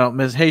make sure I don't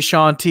miss. Hey,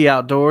 Sean T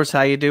Outdoors,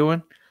 how you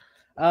doing?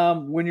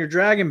 When you're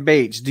dragging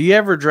baits, do you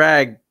ever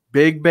drag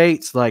big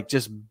baits, like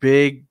just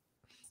big,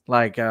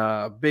 like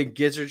a big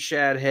gizzard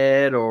shad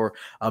head or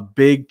a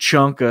big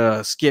chunk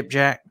of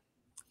skipjack?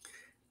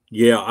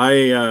 Yeah,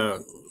 I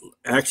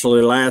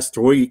actually last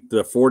week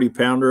the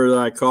 40-pounder that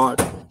I caught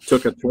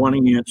took a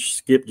 20-inch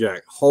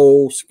skipjack,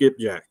 whole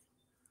skipjack.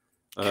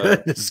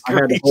 Goodness I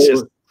had to gracious!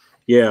 hold,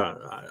 yeah,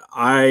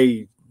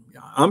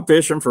 I'm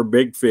fishing for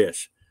big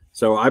fish,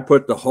 so I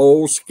put the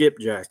whole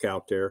skipjack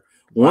out there.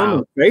 One of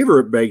my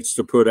favorite baits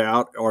to put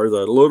out are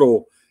the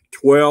little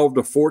 12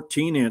 to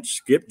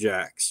 14-inch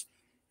skipjacks.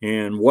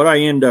 And what I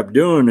end up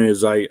doing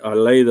is I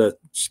lay the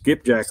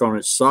skipjack on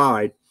its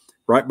side.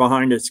 Right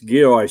behind its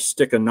gill, I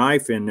stick a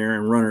knife in there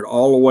and run it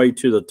all the way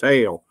to the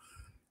tail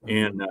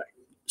and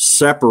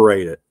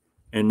separate it.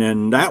 And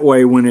then that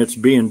way, when it's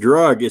being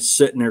drug, it's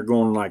sitting there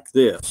going like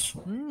this.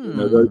 You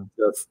know,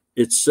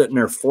 it's sitting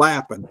there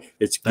flapping.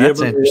 It's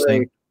giving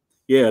away,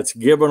 yeah, it's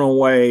giving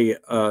away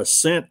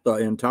scent the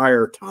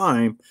entire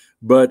time,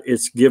 but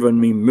it's giving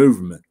me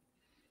movement.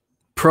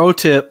 Pro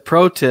tip.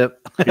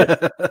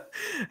 Yeah.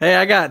 Hey,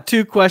 I got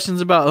 2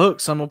 questions about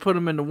hooks. I'm gonna put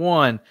them into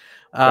one.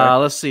 Okay.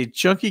 Let's see.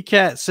 Chunky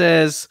Cat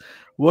says,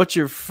 "What's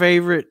your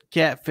favorite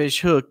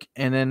catfish hook?"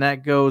 And then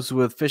that goes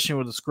with Fishing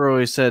with a Squirrel.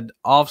 He said,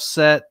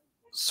 "Offset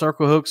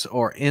circle hooks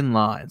or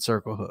inline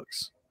circle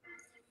hooks?"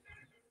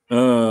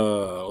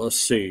 Let's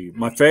see.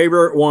 My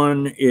favorite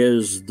one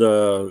is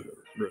the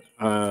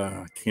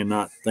I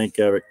cannot think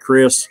of it.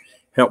 Chris,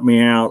 help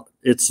me out.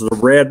 It's the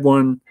red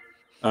one.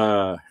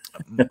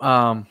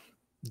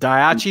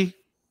 Daiichi.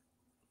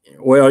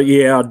 Well,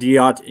 yeah,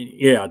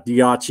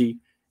 Diachi,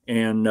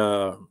 and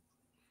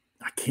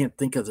I can't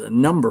think of the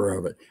number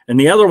of it. And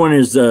the other one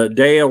is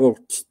Dale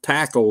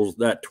Tackles,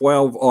 that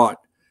 12-aught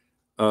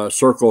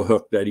circle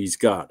hook that he's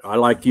got. I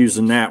like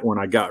using that when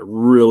I got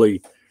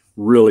really,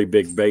 really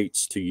big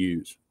baits to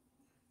use.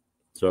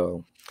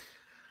 So,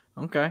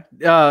 okay.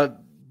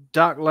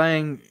 Doc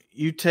Lang,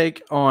 you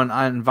take on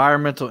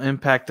environmental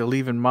impact of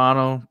leaving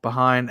mono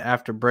behind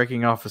after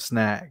breaking off a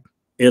snag.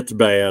 It's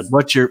bad.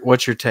 What's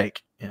your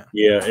take?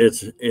 Yeah,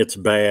 it's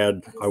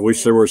bad. I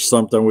wish there was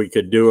something we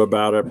could do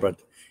about it, but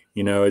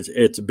you know,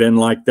 it's been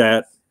like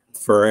that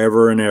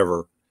forever and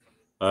ever.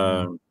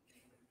 You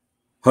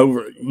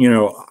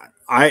know,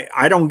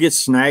 I don't get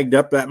snagged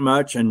up that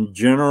much, and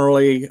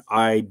generally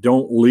I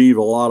don't leave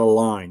a lot of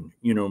line.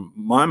 You know,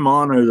 my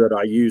mono that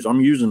I use,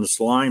 I'm using the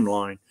slime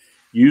line.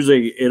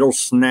 Usually it'll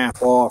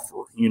snap off,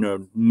 you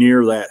know,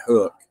 near that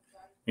hook,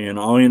 and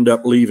I'll end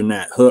up leaving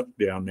that hook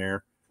down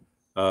there.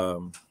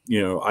 You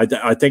know,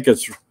 I think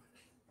it's, you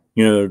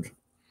know,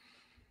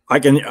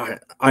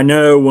 I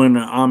know when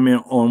I'm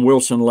on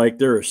Wilson Lake,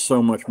 there is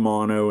so much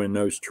mono in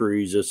those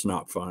trees. It's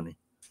not funny.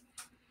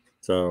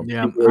 So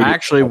yeah, I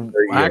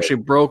actually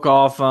broke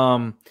off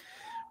on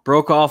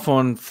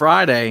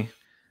Friday,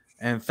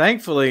 and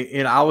thankfully,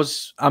 you know,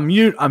 I'm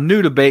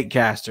new to bait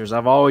casters.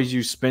 I've always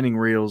used spinning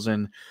reels,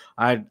 and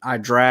I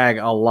drag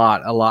a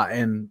lot,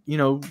 and you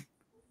know,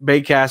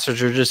 bait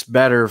casters are just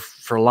better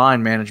for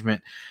line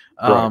management.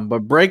 Right.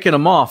 But breaking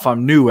them off,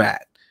 I'm new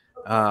at.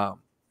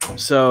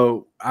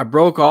 So I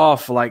broke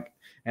off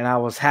and I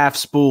was half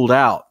spooled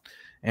out,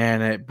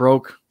 and it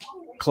broke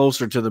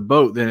closer to the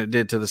boat than it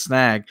did to the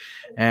snag.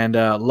 And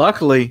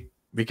luckily,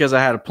 because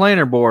I had a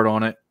planer board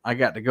on it, I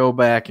got to go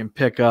back and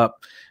pick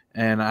up,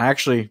 and I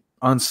actually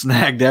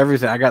unsnagged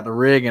everything. I got the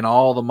rig and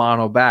all the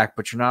mono back,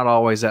 but you're not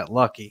always that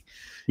lucky.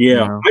 Yeah,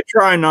 you know? I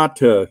try not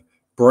to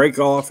break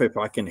off if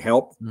I can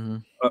help.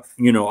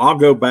 You know, I'll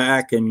go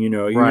back and, you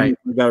know, even if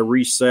I got to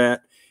reset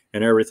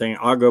and everything,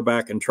 I'll go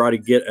back and try to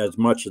get as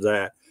much of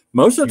that.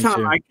 Most of the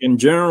time, I can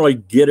generally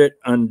get it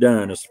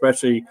undone,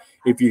 especially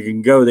if you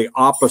can go the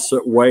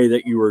opposite way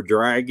that you were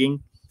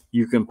dragging.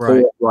 You can pull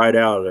it right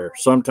out of there.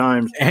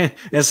 Sometimes, and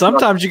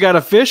sometimes you got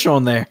a fish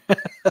on there.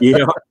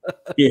 yeah.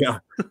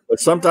 But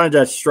sometimes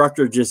that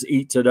structure just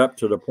eats it up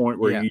to the point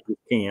where you just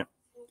can't,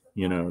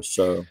 you know.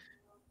 So,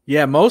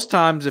 yeah, most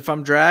times if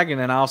I'm dragging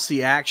and I'll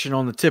see action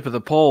on the tip of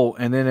the pole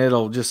and then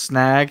it'll just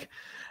snag,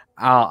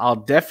 I'll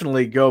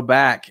definitely go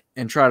back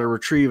and try to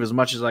retrieve as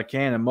much as I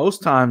can. And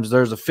most times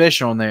there's a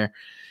fish on there,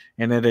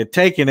 and it had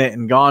taken it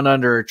and gone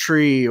under a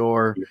tree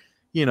or,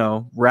 you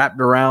know, wrapped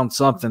around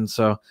something.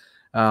 So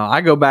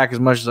I go back as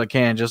much as I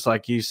can, just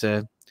like you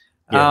said.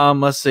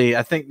 Let's see.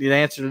 I think the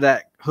answer to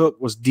that hook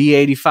was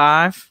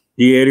D85.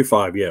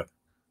 D85, yeah.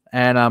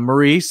 And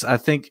Maurice, I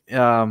think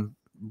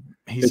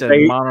he said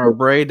mono or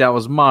braid. That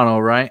was mono,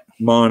 right?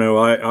 Mono.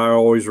 I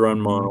always run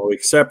mono,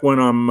 except when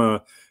I'm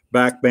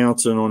back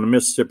bouncing on the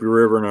Mississippi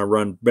River and I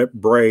run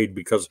braid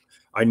because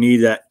I need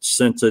that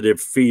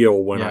sensitive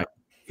feel when I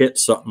hit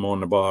something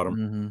on the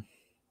bottom.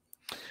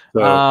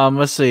 So,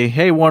 let's see.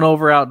 Hey, One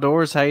Over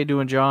Outdoors. How you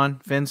doing, John?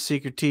 Finn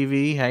Seeker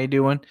TV. How you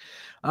doing?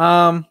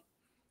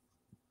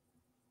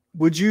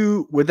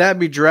 Would that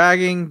be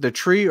dragging the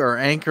tree or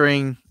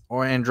anchoring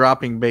and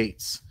dropping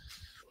baits?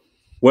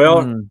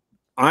 Well,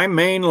 I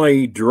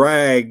mainly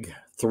drag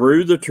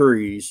through the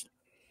trees.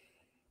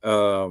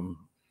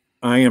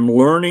 I am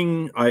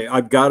learning.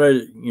 I've got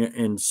to,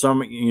 and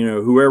some, you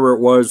know, whoever it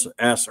was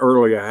asked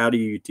earlier, how do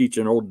you teach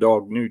an old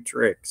dog new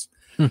tricks?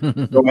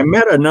 So I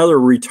met another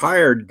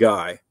retired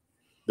guy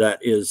that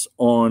is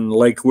on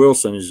Lake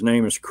Wilson. His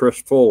name is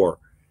Chris Fuller,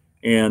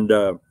 and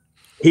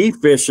he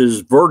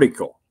fishes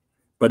vertical,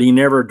 but he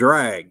never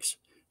drags.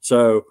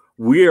 So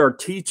we are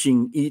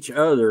teaching each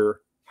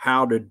other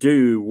how to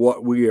do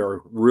what we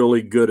are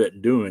really good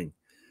at doing.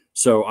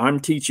 So I'm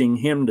teaching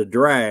him to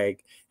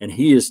drag, and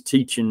he is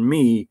teaching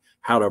me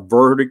how to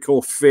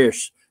vertical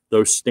fish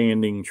those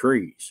standing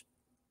trees.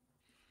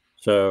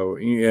 So,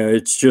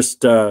 it's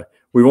just,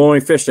 we've only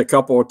fished a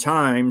couple of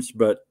times,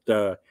 but,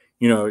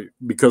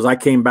 because I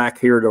came back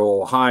here to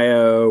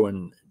Ohio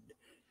and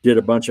did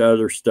a bunch of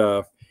other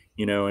stuff,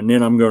 and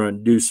then I'm going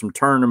to do some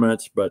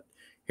tournaments, but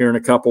here in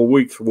a couple of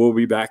weeks, we'll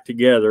be back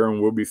together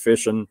and we'll be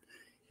fishing,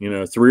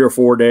 3 or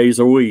 4 days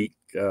a week,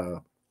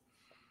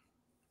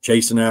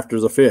 chasing after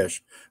the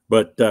fish.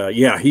 But,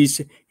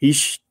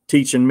 he's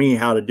teaching me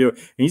how to do it.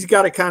 And he's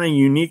got a kind of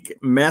unique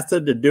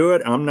method to do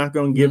it. I'm not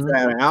going to give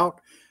that out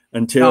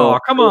until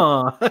come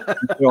on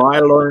until I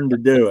learn to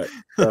do it.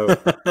 So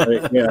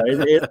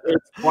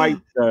it's quite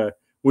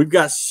we've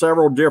got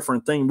several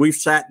different things. We've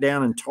sat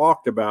down and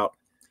talked about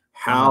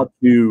how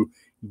to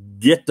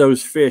get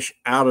those fish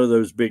out of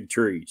those big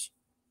trees.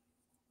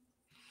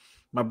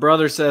 My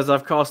brother says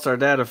I've cost our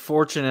dad a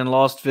fortune and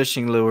lost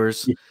fishing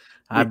lures.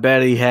 I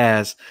bet he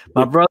has.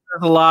 My brother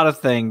does a lot of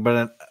things,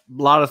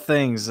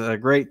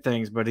 great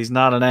things, but he's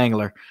not an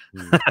angler.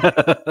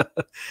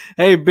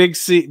 Hey, big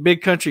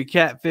country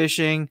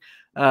catfishing.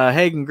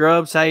 Hagen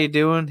Grubbs, how you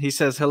doing? He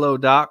says, hello,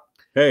 Doc.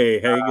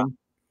 Hey, Hagen.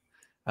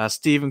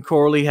 Stephen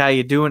Corley, how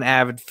you doing?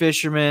 Avid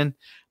fisherman.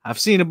 I've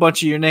seen a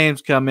bunch of your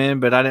names come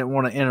in, but I didn't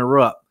want to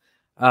interrupt.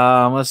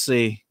 Let's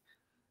see.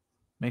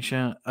 Make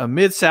sure.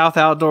 Mid-South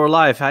Outdoor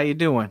Life, how you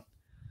doing?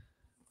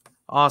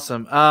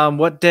 Awesome.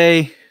 What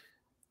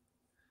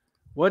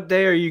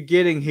day are you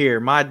getting here?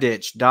 My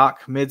ditch,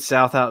 Doc.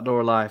 Mid-South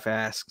Outdoor Life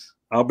asks.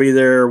 I'll be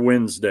there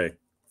Wednesday.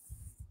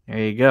 There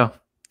you go.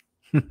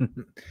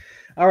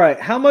 All right.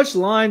 How much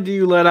line do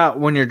you let out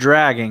when you're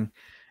dragging,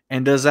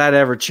 and does that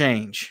ever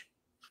change?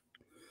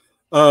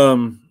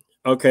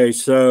 Okay,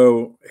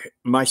 so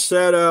my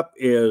setup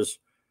is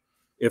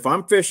if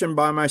I'm fishing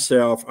by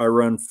myself, I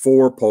run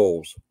 4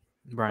 poles.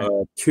 Right.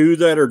 2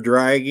 that are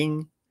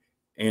dragging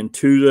and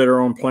 2 that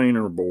are on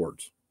planer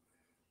boards.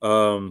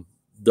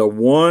 The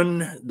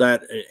one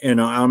that, and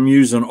I'm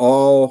using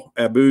all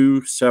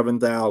Abu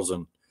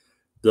 7000.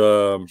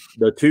 The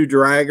 2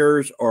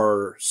 draggers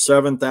are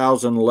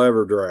 7,000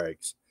 lever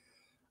drags.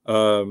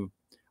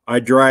 I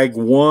drag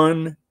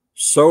one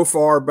so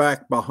far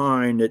back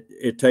behind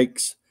it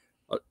takes,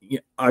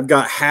 I've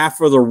got half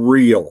of the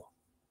reel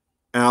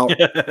out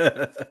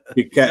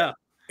to catch,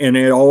 and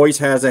it always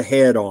has a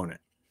head on it.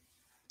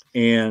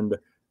 And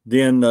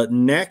then the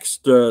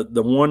next, the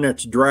one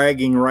that's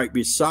dragging right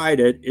beside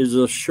it is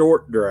a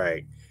short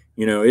drag.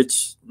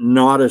 It's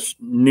not as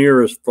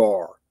near as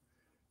far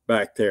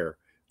back there.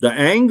 The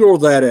angle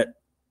that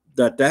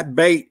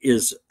bait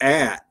is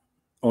at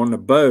on the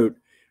boat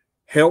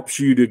helps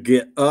you to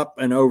get up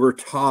and over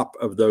top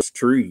of those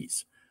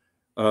trees.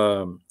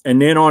 And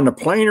then on the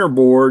planer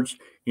boards,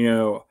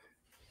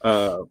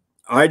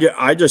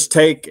 I just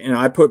take and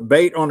I put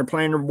bait on the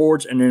planer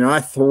boards, and then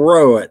I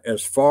throw it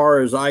as far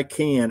as I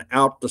can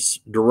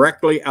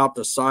directly out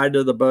the side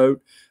of the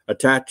boat,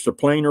 attach the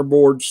planer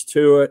boards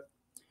to it,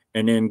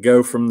 and then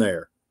go from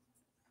there.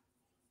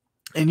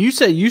 And you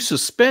say you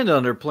suspend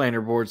under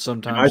planer boards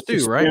sometimes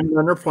too, right?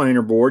 Under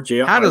planer boards,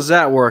 yeah. How does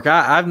that work?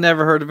 I've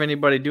never heard of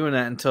anybody doing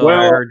that until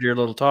I heard your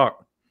little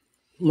talk.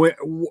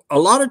 A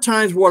lot of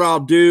times what I'll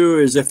do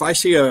is if I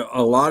see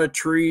a lot of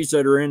trees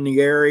that are in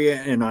the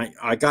area and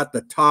I got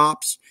the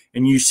tops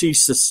and you see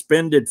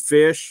suspended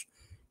fish,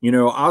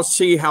 I'll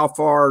see how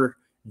far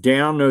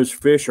down those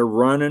fish are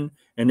running.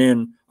 And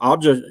then I'll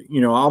just,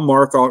 I'll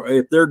mark off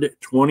if they're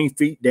 20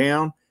 feet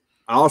down,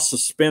 I'll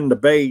suspend the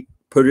bait,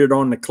 put it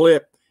on the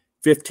clip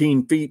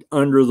 15 feet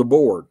under the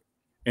board,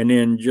 and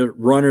then just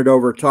run it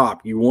over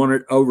top. You want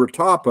it over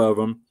top of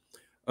them.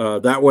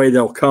 That way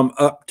they'll come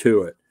up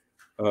to it.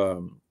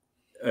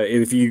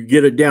 If you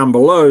get it down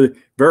below,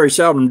 very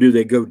seldom do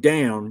they go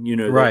down,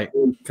 right.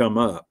 They come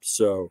up.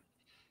 So,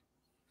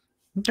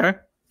 okay.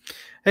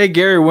 Hey,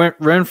 Gary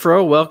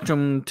Renfro,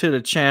 welcome to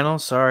the channel.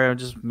 Sorry, I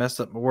just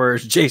messed up my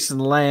words. Jason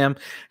Lamb.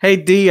 Hey,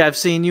 D, I've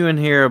seen you in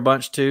here a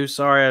bunch too.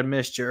 Sorry I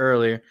missed you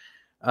earlier.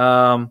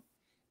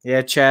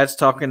 Yeah, Chad's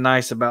talking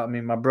nice about me,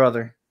 my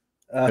brother.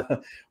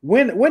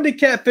 When did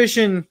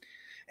catfishing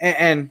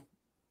and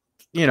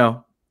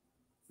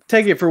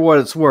take it for what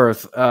it's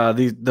worth,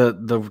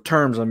 the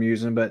terms I'm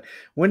using, but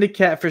when did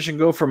catfishing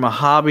go from a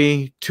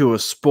hobby to a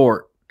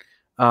sport?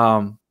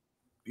 Back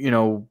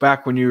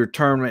when you were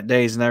tournament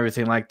days and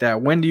everything like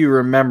that, when do you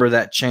remember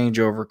that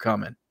changeover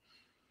coming?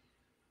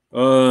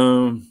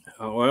 Well,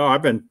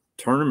 I've been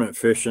tournament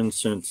fishing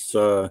since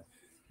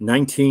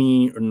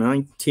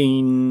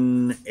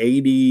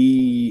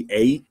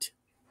 1988.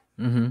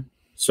 Mm-hmm.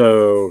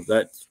 So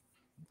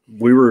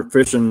we were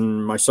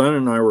fishing, my son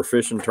and I were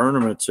fishing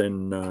tournaments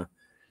in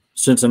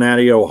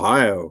Cincinnati,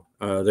 Ohio.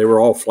 They were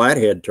all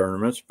flathead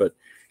tournaments, but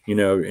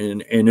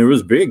and it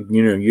was big.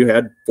 You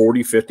had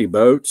 40, 50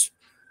 boats.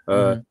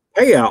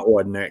 Payout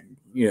wasn't that,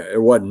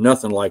 it wasn't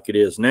nothing like it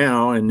is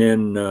now. And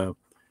then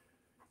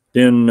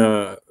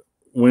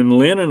when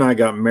Lynn and I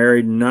got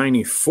married in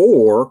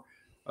 94,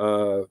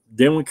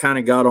 then we kind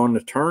of got on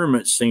the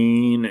tournament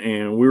scene,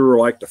 and we were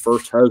like the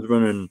first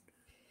husband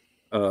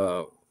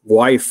and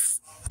wife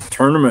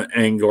tournament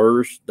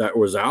anglers that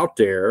was out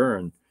there.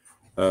 And,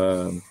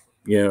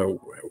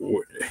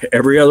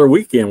 every other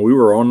weekend we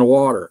were on the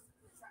water.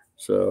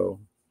 So,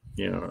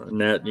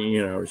 and that,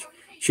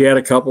 she had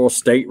a couple of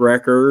state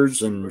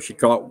records, and she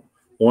caught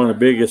one of the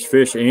biggest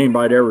fish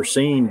anybody'd ever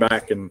seen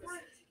back in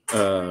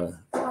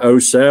 07,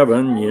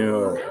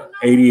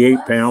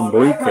 88-pound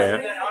blue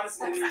cat.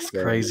 That's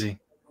crazy.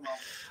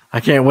 I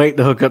can't wait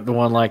to hook up to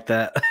one like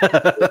that.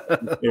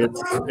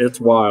 It's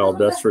wild,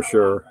 that's for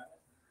sure.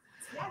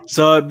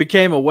 So it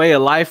became a way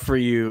of life for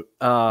you.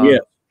 Yeah,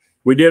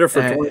 we did it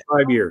for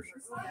 25 years.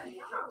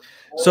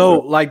 So,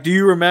 like, do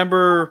you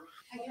remember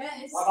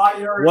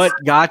what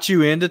got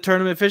you into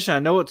tournament fishing? I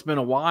know it's been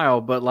a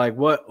while, but like,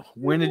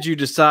 when did you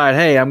decide,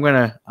 hey, I'm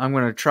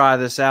gonna try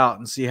this out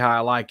and see how I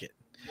like it?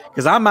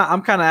 Because I'm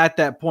kind of at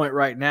that point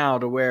right now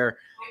to where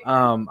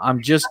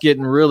I'm just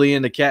getting really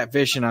into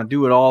catfishing. I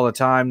do it all the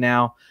time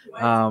now.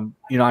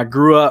 I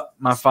grew up,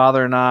 my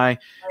father and I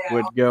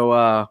would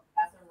go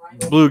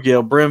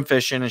bluegill, brim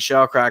fishing, and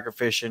shellcracker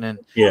fishing, and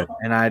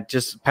I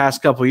just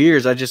past couple of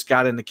years I just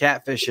got into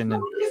catfishing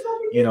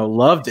and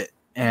loved it.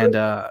 And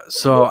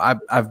so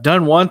I've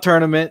done one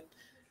tournament.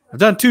 I've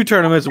done two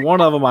tournaments.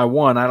 One of them I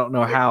won. I don't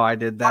know how I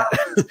did that.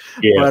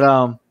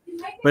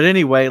 But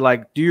anyway,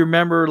 like, do you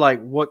remember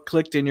like what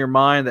clicked in your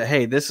mind that,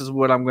 hey, this is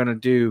what I'm going to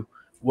do?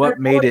 What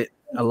made it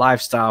a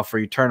lifestyle for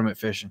you, tournament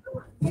fishing?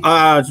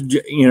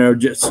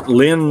 Just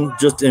Lynn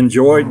just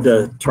enjoyed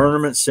the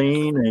tournament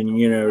scene,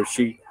 and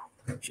she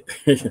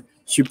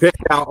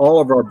picked out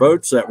all of our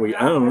boats that we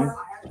own.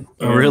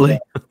 Oh, really?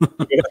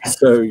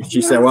 So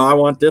she said, well, I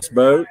want this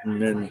boat.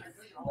 And then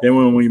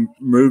when we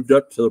moved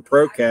up to the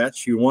Pro Cat,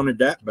 she wanted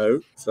that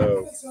boat.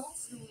 So,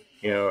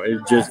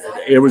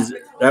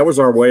 that was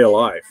our way of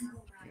life.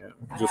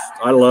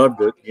 I loved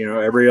it,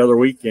 every other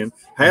weekend.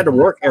 I had to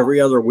work every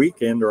other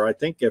weekend, or I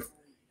think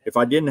if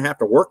I didn't have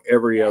to work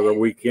every other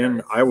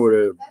weekend,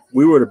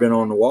 we would have been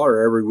on the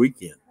water every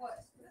weekend.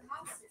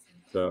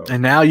 So,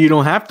 and now you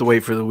don't have to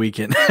wait for the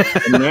weekend.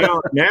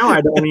 now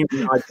I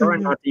try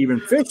not to even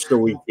fish the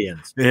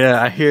weekends.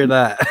 Yeah, I hear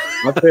that.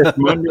 I fish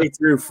Monday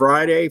through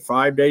Friday,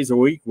 5 days a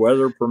week,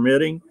 weather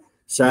permitting.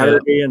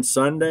 Saturday and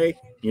Sunday.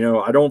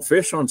 I don't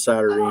fish on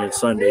Saturday and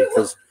Sunday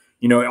because,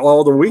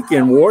 all the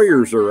weekend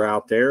warriors are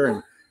out there,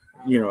 and,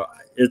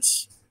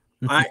 it's,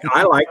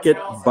 I like it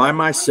by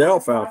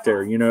myself out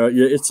there.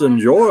 It's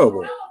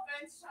enjoyable.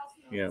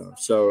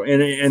 So,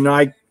 and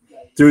I,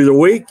 through the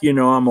week,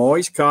 I'm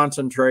always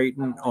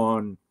concentrating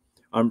on.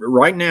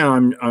 Right now,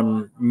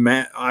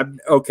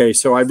 okay.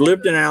 So I've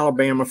lived in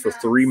Alabama for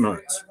 3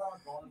 months.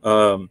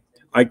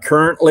 I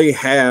currently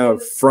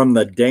have from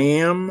the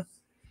dam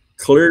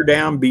clear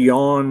down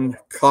beyond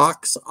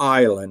Cox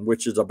Island,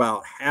 which is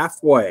about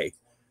halfway.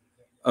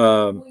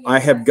 I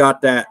have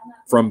got that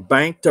from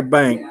bank to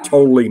bank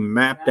totally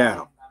mapped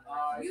out.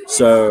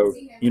 So,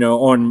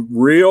 on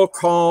real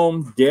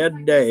calm,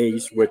 dead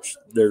days, which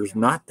there's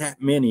not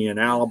that many in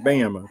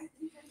Alabama,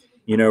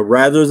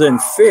 rather than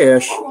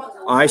fish,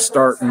 I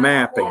start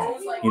mapping.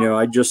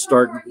 I just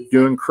start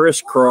doing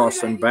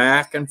crisscrossing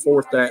back and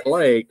forth that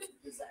lake.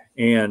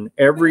 And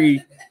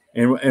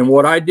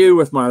what I do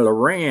with my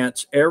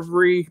Lowrance,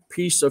 every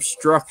piece of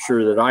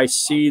structure that I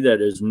see that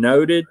is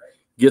noted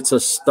gets a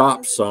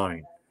stop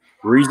sign.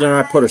 The reason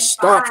I put a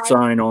stop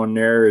sign on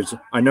there is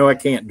I know I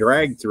can't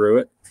drag through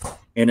it,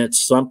 and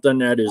it's something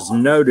that is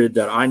noted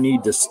that I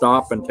need to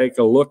stop and take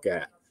a look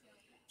at.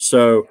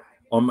 So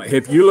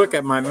if you look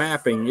at my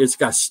mapping, it's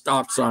got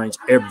stop signs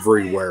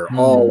everywhere,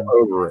 all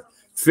over it.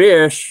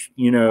 Fish,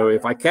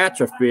 if I catch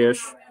a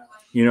fish,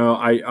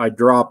 I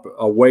drop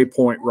a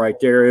waypoint right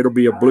there. It'll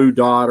be a blue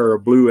dot or a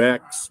blue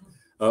X.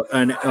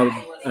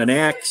 An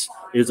X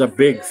is a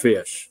big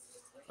fish.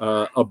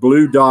 A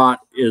blue dot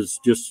is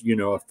just,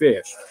 a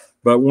fish.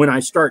 But when I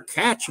start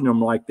catching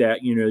them like that,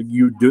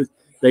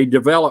 they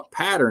develop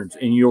patterns,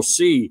 and you'll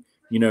see,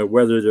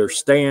 whether they're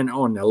staying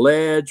on the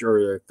ledge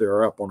or if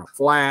they're up on a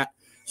flat.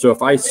 So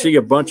if I see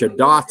a bunch of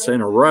dots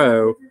in a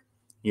row,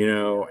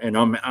 and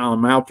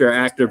I'm out there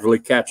actively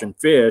catching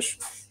fish,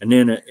 and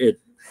then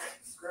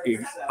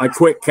I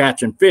quit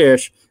catching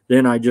fish,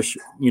 then I just,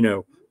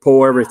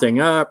 pull everything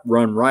up,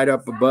 run right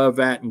up above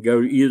that, and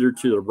go either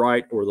to the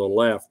right or the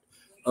left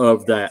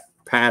of that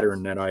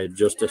pattern that I had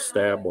just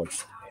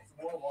established.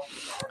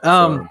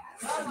 So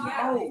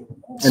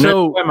that's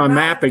why my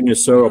mapping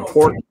is so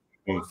important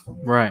to me.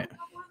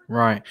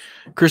 Right.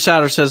 Chris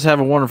Outer says, have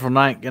a wonderful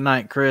night. Good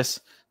night, Chris.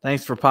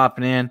 Thanks for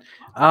popping in.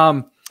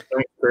 Thanks,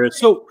 Chris.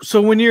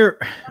 So when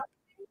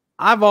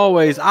I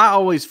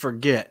always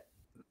forget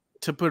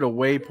to put a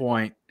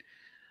waypoint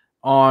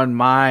on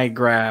my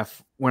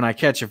graph when I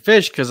catch a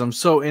fish because I'm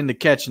so into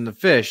catching the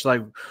fish.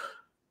 Like,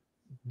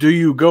 do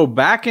you go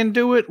back and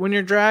do it when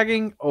you're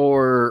dragging,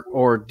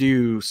 or do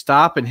you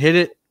stop and hit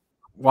it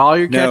while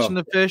you're catching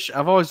the fish?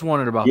 I've always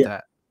wondered about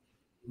that.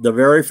 The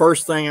very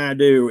first thing I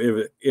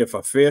do, if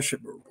a fish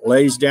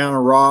lays down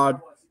a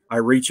rod, I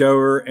reach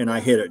over and I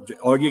hit it.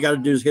 All you got to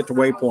do is hit the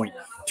waypoint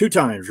 2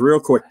 times real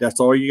quick. That's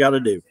all you got to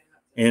do.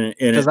 And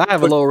because I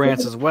have a low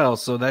Lowrance as well,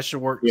 so that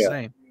should work the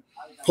same.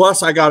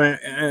 Plus, I got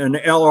an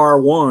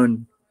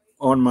LR1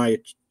 on my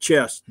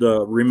chest,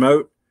 the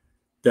remote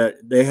that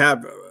they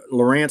have.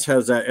 Lowrance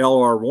has that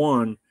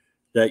LR1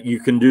 that you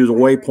can do the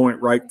waypoint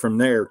right from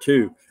there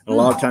too. And a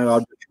lot of times I'll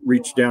just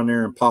reach down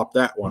there and pop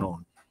that one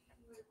on.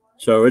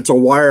 So it's a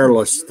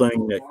wireless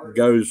thing that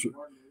goes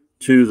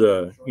to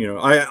the,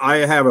 I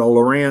have a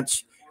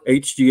Lowrance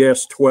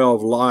HGS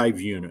 12 live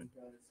unit.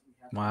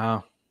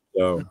 Wow.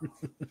 So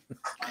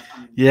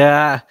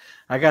yeah,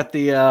 I got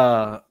the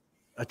a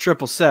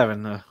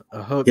 777,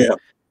 a hook. Yeah.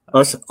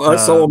 Us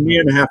old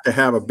men have to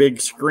have a big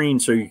screen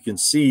so you can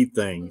see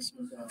things.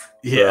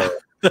 Yeah.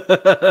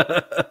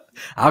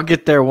 I'll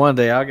get there one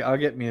day. I'll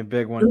get me a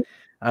big one.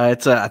 I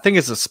think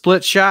it's a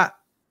split shot.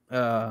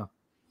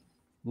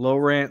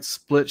 Lowrance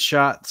split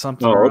shot,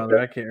 something or other.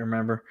 I can't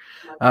remember.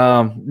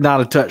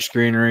 Not a touch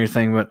screen or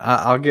anything, but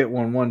I'll get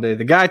one day.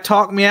 The guy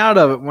talked me out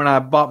of it when I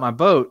bought my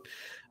boat.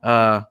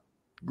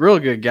 Real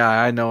good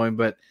guy. I know him,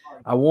 but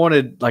I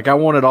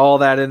wanted all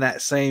that in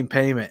that same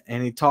payment,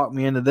 and he talked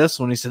me into this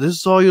one. He said, "This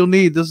is all you'll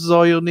need. This is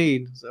all you'll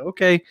need." I said,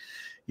 "Okay,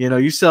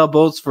 you sell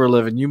boats for a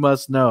living. You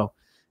must know."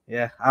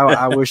 Yeah,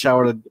 I wish I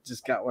would have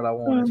just got what I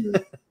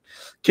wanted.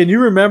 Can you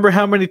remember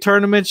how many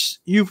tournaments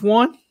you've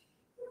won?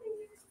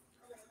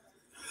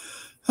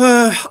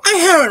 I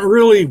haven't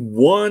really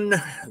won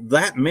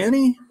that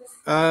many.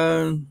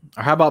 Or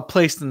how about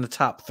placed in the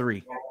top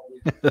 3?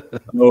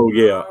 Oh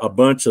yeah, a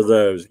bunch of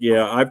those.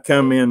 Yeah, I've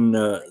come in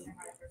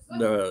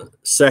the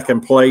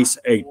second place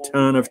a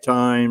ton of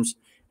times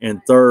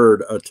and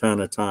third a ton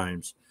of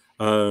times.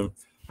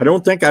 I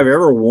don't think I've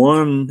ever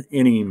won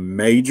any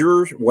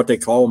majors, what they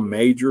call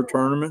major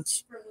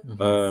tournaments.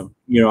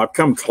 I've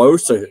come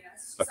close a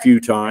few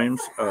times.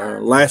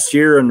 Last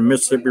year in the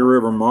Mississippi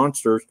River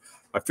Monsters,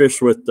 I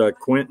fished with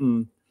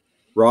Quentin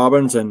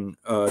Robbins and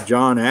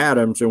John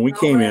Adams, and we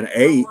came in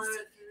 8th,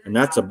 and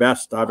that's the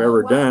best I've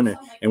ever done.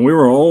 And we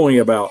were only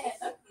about,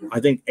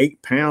 I think,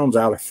 8 pounds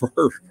out of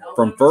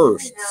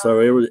first. So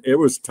it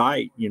was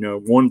tight.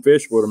 One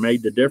fish would have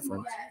made the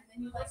difference.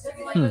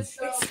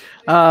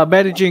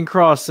 Betty Jean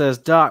Cross says,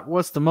 "Doc,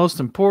 what's the most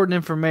important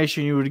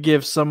information you would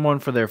give someone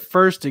for their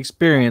first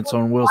experience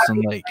on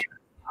Wilson Lake?"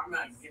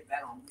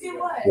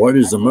 What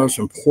is the most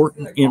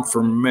important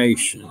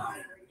information?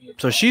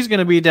 So she's going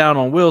to be down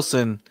on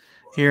Wilson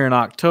here in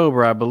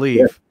October, I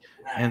believe.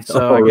 And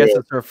so I guess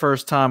it's her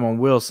first time on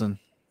Wilson.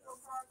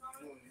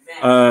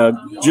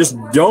 Just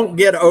don't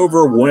get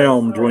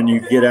overwhelmed when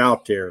you get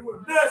out there.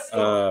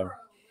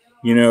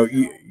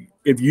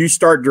 If you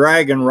start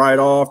dragging right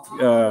off,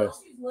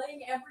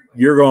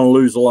 you're going to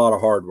lose a lot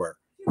of hardware.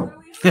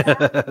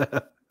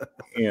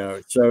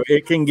 So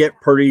it can get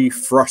pretty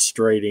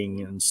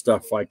frustrating and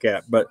stuff like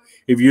that. But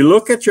if you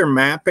look at your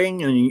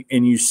mapping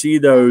and you see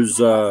those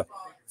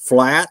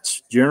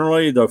flats,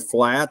 generally the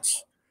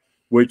flats,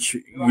 which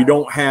you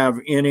don't have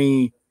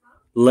any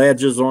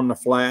ledges on the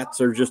flats,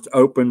 they're just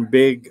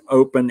big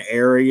open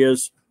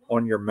areas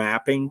on your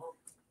mapping.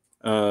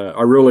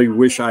 I really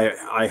wish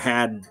I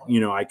had,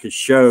 I could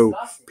show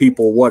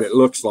people what it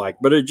looks like,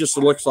 but it just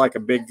looks like a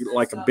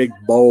big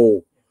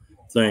bowl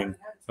thing.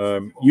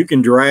 You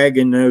can drag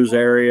in those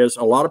areas.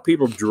 A lot of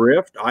people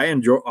drift. I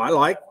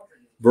like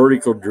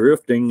vertical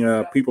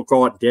drifting. People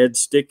call it dead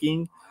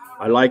sticking.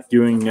 I like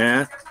doing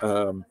that.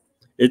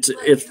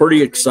 It's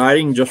pretty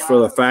exciting just for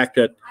the fact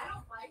that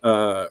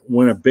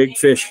when a big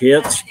fish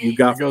hits, you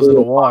got goes in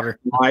the water,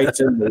 lights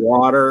in the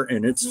water,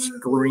 and it's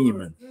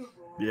screaming.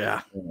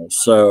 Yeah.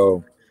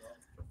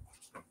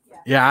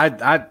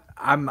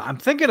 I'm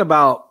thinking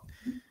about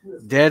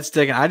dead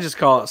sticking. I just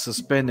call it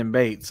suspending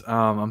baits.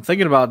 I'm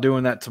thinking about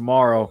doing that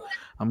tomorrow.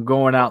 I'm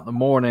going out in the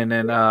morning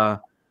and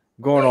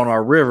going on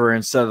our river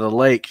instead of the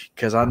lake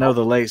because I know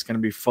the lake's going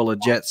to be full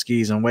of jet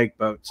skis and wake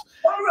boats.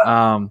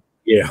 But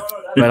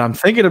I'm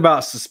thinking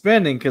about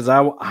suspending because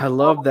I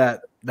love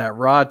that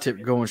rod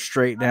tip going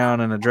straight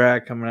down and the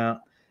drag coming out.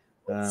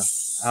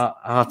 I'll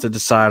have to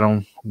decide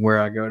on where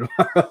I go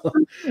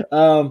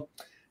tomorrow.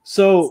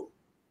 So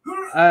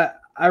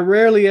I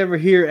rarely ever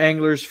hear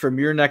anglers from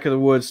your neck of the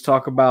woods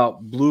talk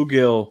about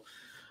bluegill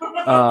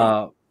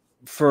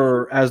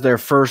as their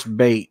first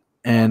bait.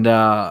 And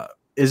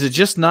is it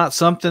just not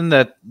something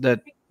that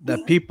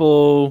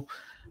people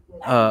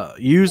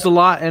use a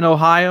lot in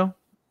Ohio,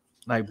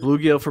 like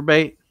bluegill for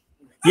bait?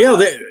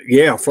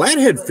 Yeah,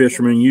 flathead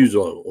fishermen use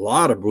a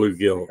lot of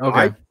bluegill.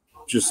 Okay.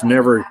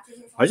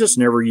 I just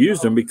never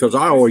used them because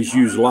I always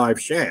use live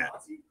shad.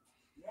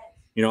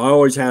 I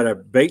always had a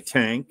bait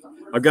tank.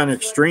 I've got an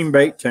extreme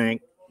bait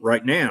tank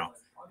right now,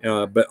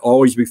 but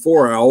always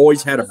before I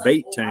always had a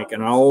bait tank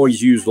and I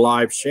always used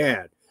live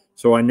shad.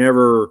 So I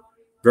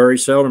very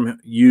seldom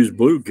use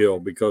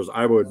bluegill because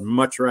I would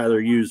much rather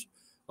use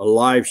a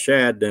live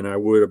shad than I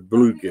would a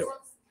bluegill.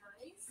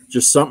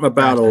 Just something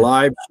about a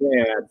live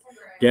shad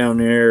down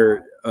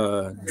there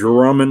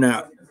drumming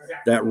that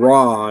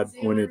rod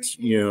when it's,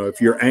 if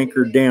you're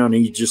anchored down,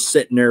 he's just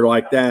sitting there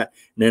like that.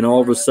 And then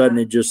all of a sudden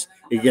it gets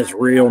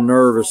real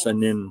nervous,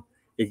 and then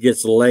it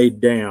gets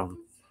laid down.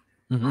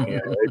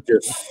 It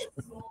just,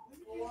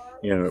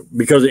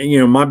 because,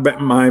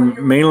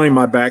 mainly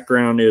my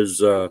background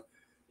is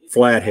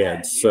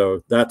flatheads.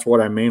 So that's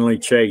what I mainly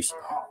chase.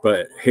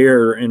 But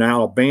here in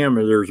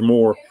Alabama, there's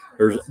a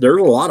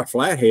lot of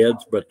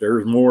flatheads, but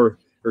there's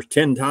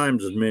 10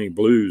 times as many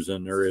blues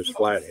than there is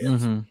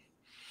flatheads.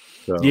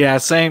 So. Yeah,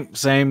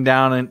 same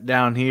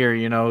down here.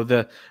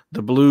 The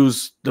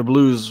blues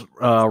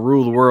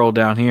rule the world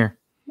down here.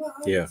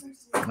 Yeah.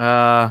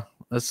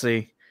 Let's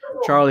see.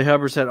 Charlie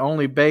Hubbard said,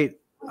 only bait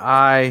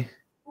I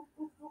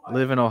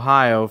live in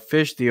Ohio,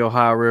 fished the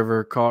Ohio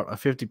River, caught a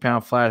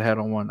 50-pound flathead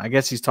on one. I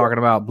guess he's talking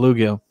about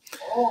bluegill.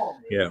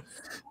 Yeah.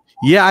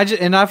 Yeah,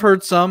 I've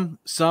heard some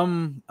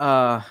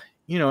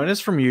and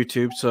it's from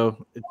YouTube,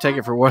 so take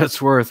it for what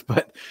it's worth.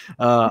 But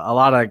a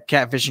lot of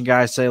catfishing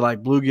guys say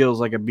like bluegill is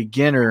like a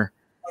beginner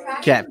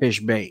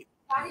catfish bait.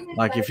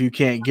 Like if you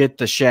can't get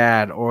the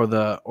shad or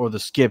the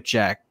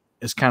skipjack,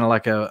 it's kind of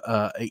like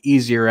a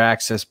easier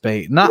access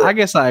bait. I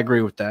guess I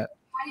agree with that.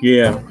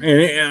 Yeah,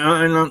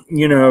 and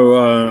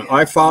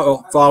I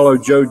follow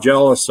Joe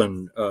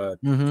Jellison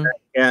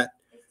cat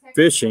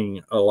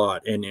fishing a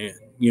lot, and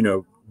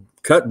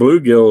cut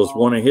bluegill is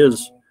one of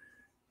his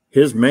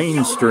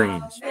main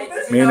streams.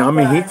 Man, I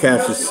mean, he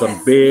catches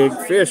some big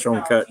fish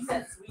on cut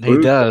bluegill.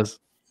 He does.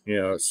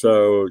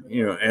 So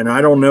and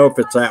I don't know if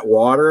it's that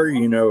water,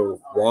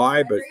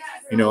 why, but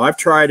I've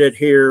tried it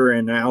here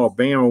in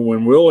Alabama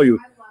when Willie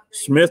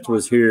Smith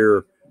was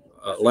here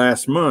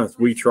last month.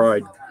 We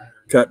tried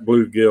cut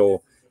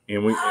bluegill,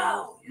 and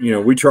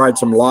we tried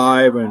some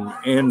live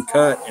and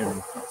cut,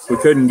 and we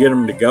couldn't get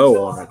them to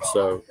go on it.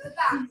 So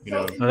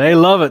they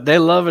love it. They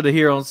love it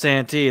here on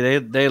Santee.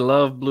 They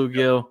love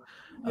bluegill.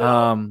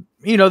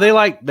 They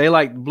like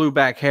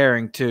blueback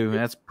herring too.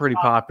 That's pretty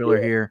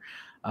popular here.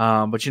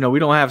 But we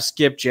don't have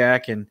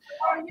skipjack and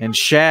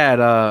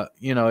shad.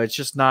 It's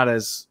just not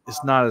as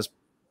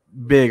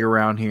big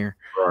around here.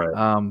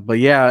 Right. But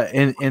yeah,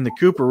 in the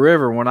Cooper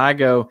River, when I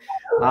go,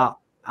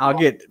 I'll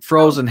get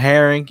frozen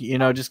herring,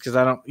 just because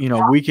I don't,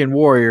 weekend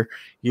warrior,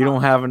 you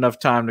don't have enough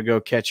time to go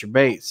catch your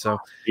bait. So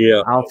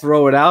yeah, I'll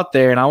throw it out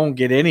there and I won't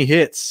get any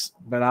hits,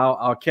 but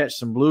I'll catch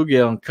some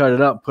bluegill and cut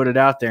it up, put it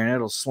out there, and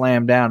it'll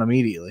slam down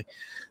immediately.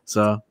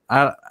 So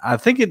I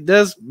think it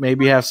does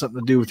maybe have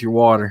something to do with your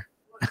water.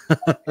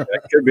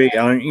 That could be,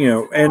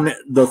 and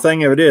the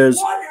thing of it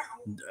is,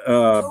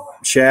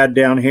 shad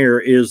down here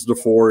is the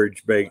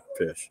forage bait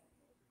fish.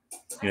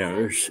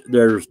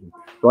 There's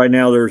right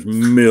now there's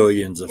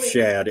millions of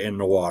shad in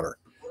the water.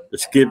 The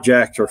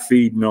skipjacks are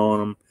feeding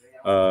on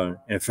them.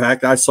 In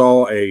fact, I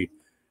saw a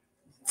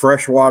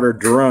freshwater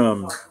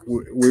drum.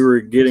 We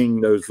were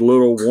getting those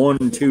little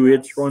 1-2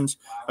 inch ones.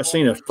 I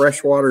seen a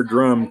freshwater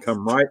drum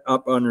come right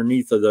up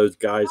underneath of those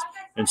guys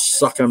and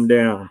suck them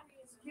down.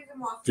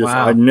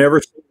 Wow. I'd never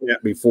seen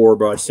that before,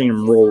 but I seen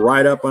them roll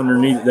right up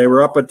underneath. They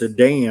were up at the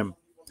dam,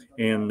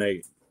 and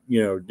they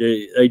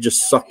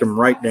just sucked them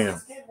right down,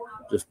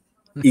 just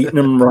eating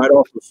them right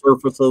off the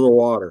surface of the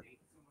water.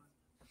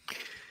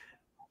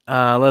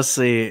 Let's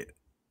see.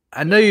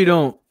 I know you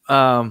don't.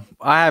 I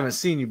haven't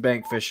seen you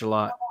bank fish a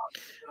lot.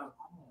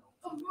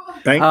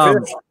 Bank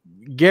fish?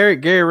 Gary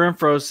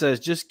Renfro says,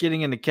 just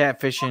getting into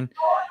catfishing.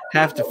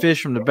 Have to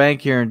fish from the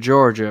bank here in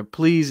Georgia.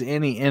 Please,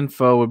 any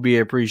info would be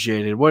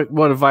appreciated.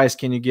 What advice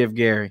can you give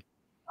Gary?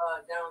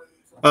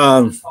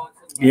 I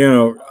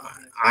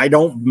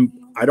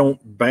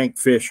don't bank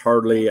fish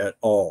hardly at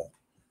all.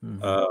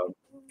 Mm-hmm.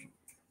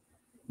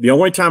 The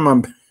only time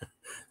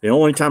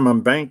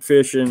I'm bank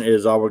fishing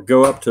is I would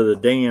go up to the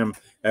dam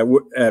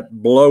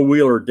at Below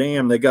Wheeler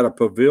Dam. They got a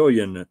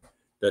pavilion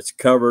that's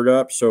covered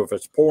up, so if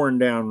it's pouring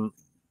down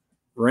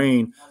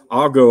rain,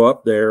 I'll go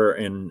up there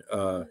and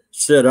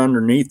sit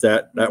underneath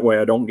that way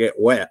I don't get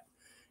wet,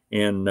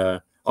 and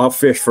I'll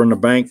fish from the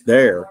bank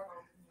there,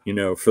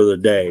 for the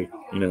day,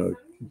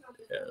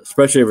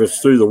 especially if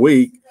it's through the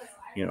week.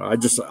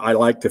 I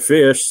like to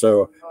fish,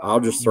 so I'll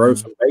just throw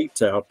some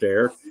baits out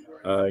there,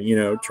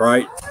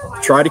 try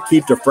to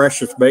keep the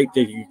freshest bait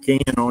that you can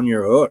on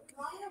your hook.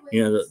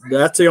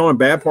 That's the only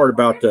bad part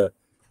about the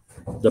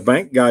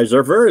bank guys.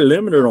 They're very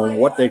limited on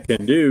what they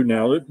can do.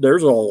 Now,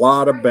 there's a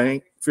lot of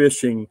bank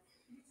fishing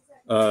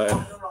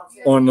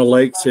on the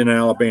lakes in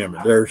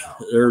Alabama.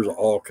 There's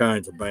all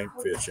kinds of bank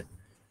fishing,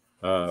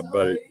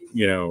 but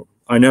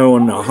I know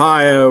in the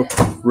Ohio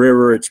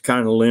River it's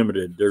kind of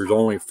limited. There's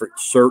only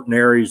certain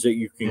areas that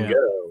you can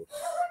go,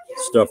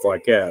 stuff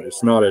like that.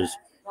 It's not as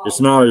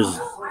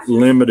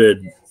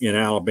limited in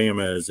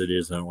Alabama as it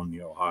is on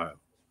the Ohio.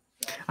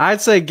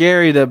 I'd say,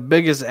 Gary, the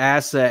biggest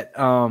asset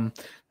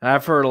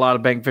I've heard a lot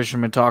of bank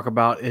fishermen talk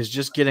about is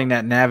just getting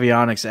that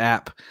Navionics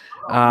app,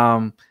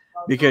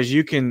 because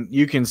you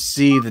can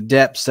see the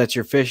depths that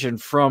you're fishing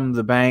from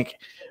the bank.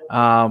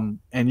 and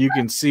you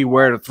can see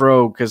where to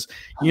throw because,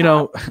 you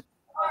know,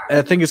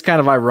 I think it's kind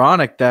of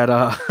ironic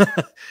that,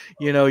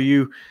 you know,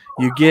 you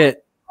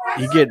get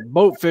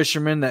boat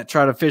fishermen that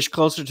try to fish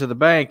closer to the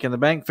bank, and the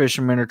bank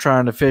fishermen are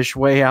trying to fish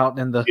way out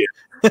in the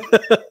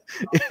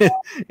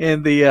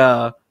in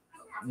the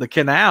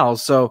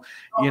canals. So,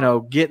 you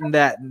know, getting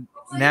that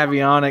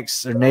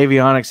navionics or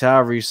navionics,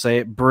 however you say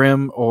it,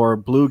 brim or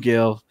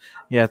bluegill.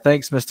 Yeah,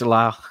 thanks, Mr.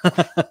 Lau.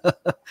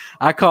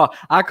 I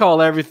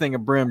call everything a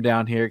brim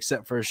down here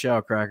except for a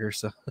shell cracker.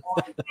 So,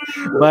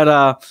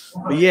 but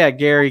yeah,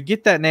 Gary,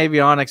 get that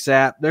Navionics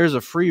app. There's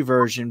a free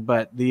version,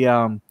 but the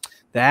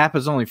app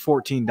is only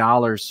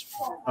 $14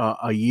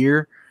 a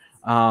year,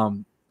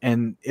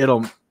 and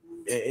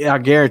I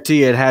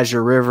guarantee it has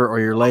your river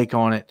or your lake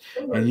on it,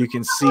 and you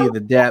can see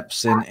the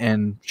depths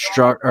and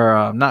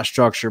not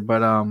structure,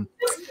 but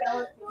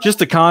just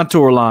the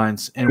contour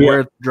lines and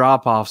where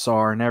drop offs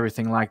are and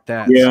everything like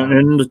that. Yeah, so.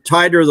 And the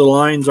tighter the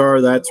lines are,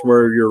 that's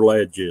where your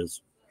ledge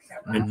is.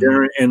 And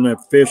the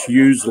fish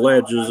use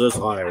ledges as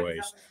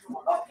highways.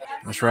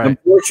 That's right.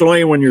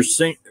 Unfortunately,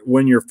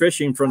 when you're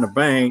fishing from the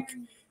bank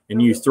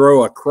and you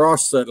throw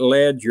across that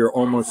ledge, you're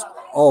almost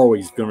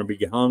always going to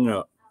be hung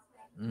up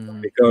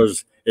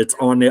because it's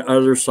on the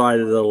other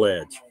side of the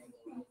ledge.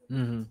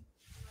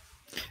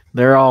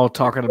 They're all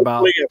talking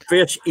about a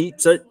fish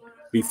eats it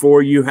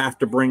before you have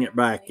to bring it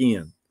back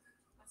in.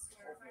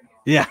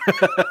 Yeah.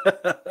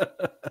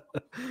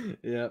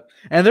 Yeah.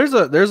 And there's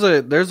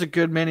a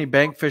good many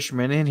bank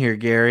fishermen in here,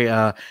 Gary.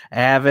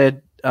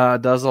 Avid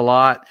does a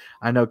lot.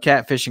 I know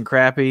Catfish and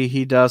Crappie,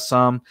 he does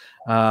some.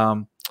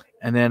 And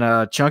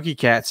then Chunky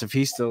Cats, if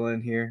he's still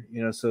in here,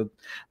 you know, so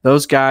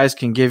those guys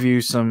can give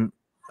you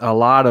a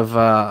lot of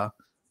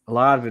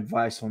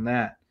advice on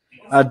that.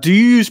 Do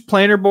you use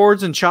planer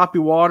boards in choppy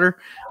water?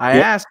 I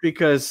asked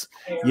because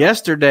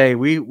yesterday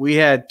we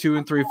had 2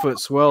 and 3 foot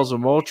swells of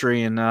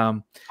Moultrie,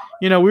 and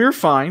you know, we were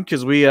fine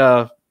because we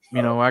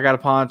you know, I got a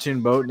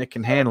pontoon boat and it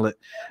can handle it,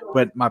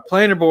 but my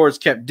planer boards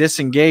kept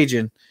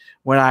disengaging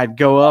when I'd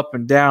go up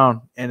and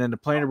down, and then the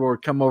planer board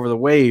would come over the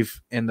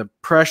wave, and the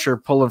pressure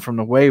pulling from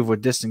the wave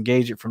would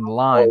disengage it from the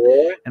line.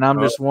 And I'm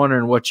just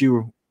wondering what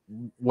you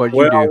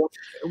do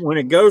when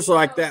it goes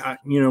like that.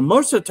 You know,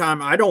 most of the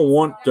time I don't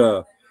want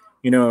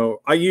you know,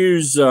 I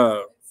use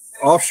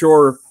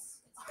offshore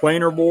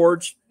planer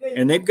boards,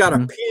 and they've got a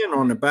pin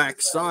on the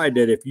back side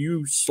that if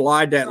you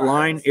slide that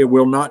line, it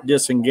will not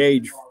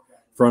disengage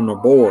from the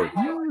board.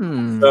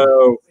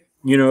 So,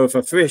 you know, if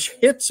a fish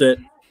hits it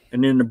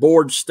and then the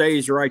board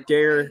stays right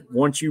there,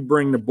 once you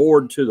bring the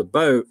board to the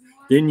boat,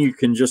 then you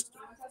can just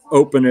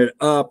open it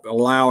up,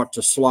 allow it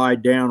to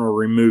slide down, or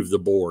remove the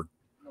board.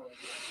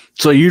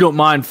 So you don't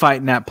mind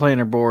fighting that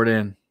planer board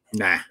in?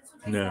 Nah,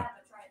 no.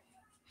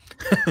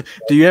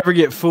 Do you ever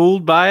get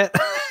fooled by it?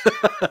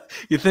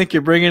 You think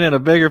you're bringing in a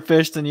bigger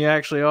fish than you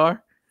actually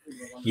are?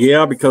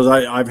 Yeah, because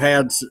I've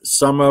had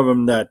some of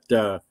them that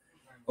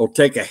will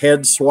take a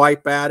head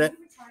swipe at it,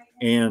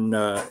 and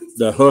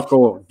the hook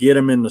will get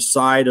them in the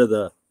side of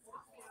the,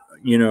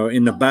 you know,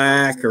 in the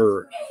back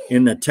or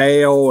in the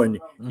tail, and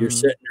you're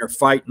sitting there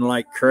fighting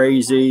like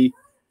crazy,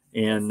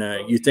 and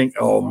you think,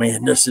 oh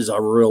man, this is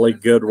a really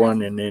good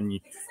one, and then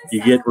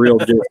you get real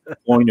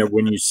disappointed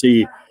when you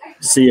see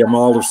them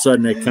all of a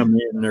sudden they come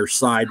in and they're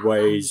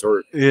sideways,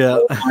 or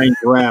lines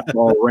wrapped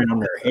all around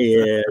their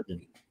head.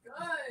 And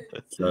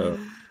so,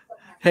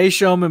 hey,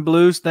 Showman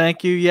Blues,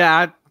 thank you.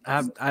 Yeah,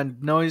 I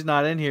know he's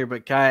not in here,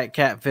 but Kayak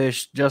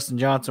Catfish, Justin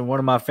Johnson, one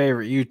of my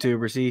favorite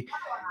YouTubers,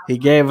 he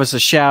gave us a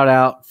shout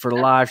out for the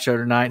live show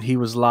tonight. He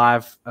was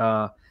live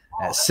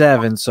at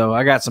 7, so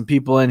I got some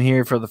people in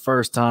here for the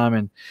first time,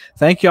 and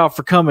thank y'all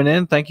for coming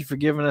in. Thank you for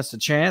giving us a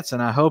chance,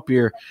 and I hope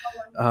you're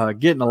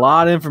getting a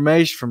lot of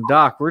information from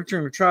Doc. We're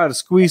going to try to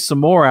squeeze some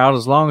more out.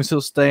 As long as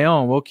he'll stay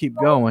on, we'll keep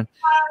going.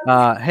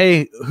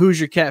 Hey, who's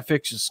your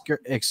catfish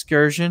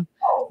excursion?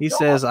 He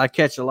says, I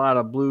catch a lot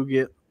of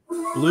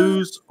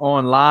blues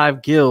on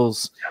live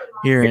gills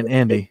here in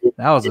Indy.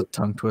 That was a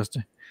tongue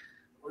twister.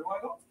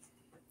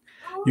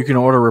 You can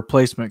order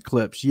replacement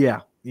clips.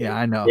 Yeah,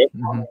 I know.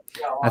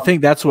 I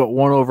think that's what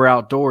One Over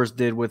Outdoors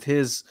did with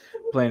his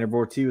planer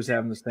boards. He was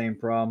having the same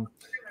problem.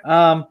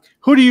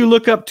 Who do you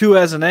look up to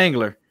as an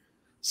angler?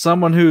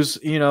 Someone who's,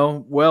 you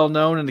know, well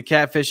known in the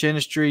catfish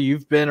industry.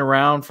 You've been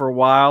around for a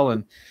while,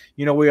 and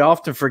you know, we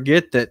often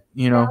forget that,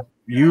 you know,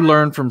 you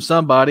learn from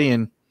somebody,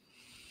 and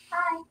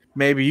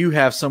maybe you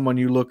have someone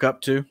you look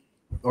up to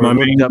or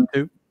looked up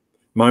to.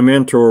 My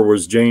mentor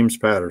was James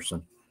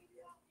Patterson.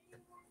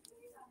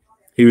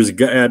 He was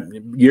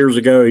years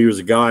ago. He was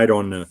a guide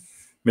on the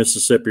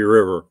Mississippi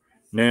River.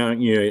 Now,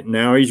 you know,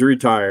 now he's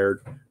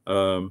retired.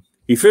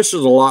 He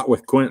fishes a lot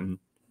with Quentin,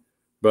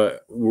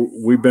 but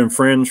we've been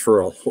friends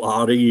for a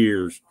lot of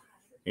years,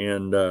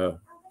 and you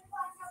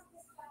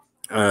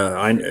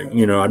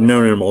know, I've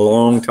known him a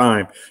long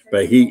time.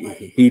 But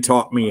he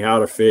taught me how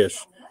to fish,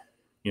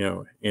 you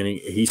know, and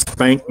he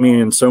spanked me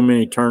in so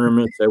many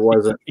tournaments it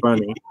wasn't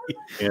funny,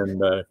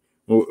 and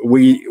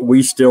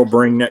we still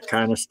bring that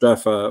kind of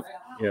stuff up.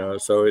 You know,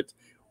 so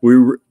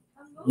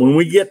when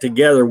we get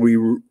together, we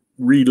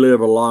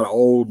relive a lot of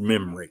old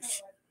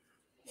memories.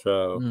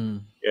 So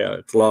yeah,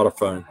 it's a lot of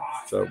fun.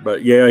 So,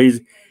 but yeah,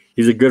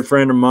 he's a good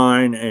friend of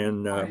mine,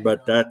 and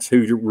but that's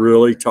who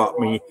really taught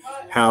me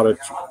how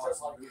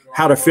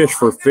to fish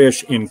for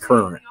fish in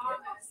current.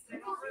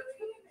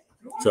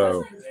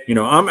 So, you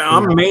know,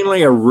 I'm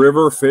mainly a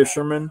river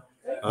fisherman.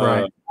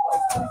 Right.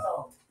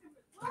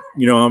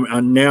 You know,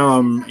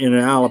 I'm in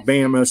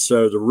Alabama,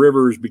 so the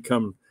rivers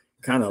become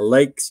kind of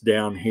lakes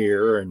down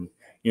here, and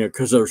you know,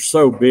 because they're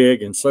so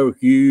big and so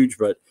huge,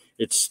 but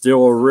it's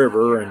still a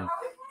river, and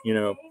you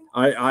know,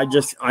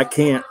 I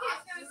can't.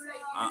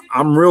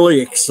 I'm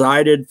really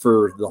excited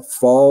for the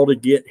fall to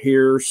get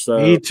here. So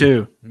me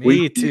too.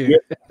 Me too.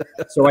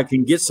 So I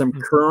can get some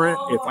current.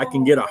 If I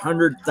can get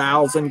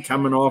 100,000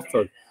 coming off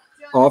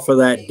of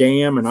that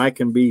dam, and I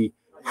can be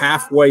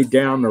halfway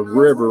down the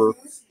river,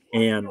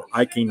 and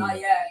I can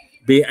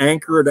be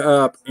anchored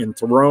up and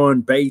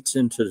throwing baits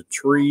into the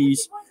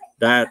trees.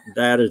 That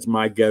is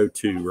my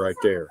go-to right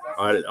there.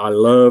 I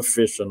love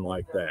fishing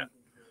like that,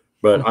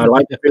 but I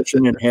like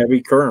fishing in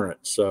heavy current.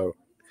 So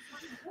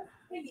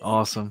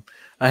awesome.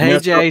 Hey,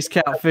 Jay's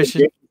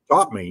catfishing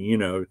taught me, you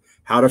know,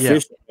 how to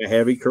fish in a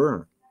heavy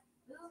current.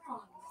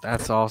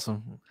 That's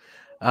awesome.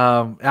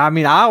 I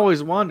mean, I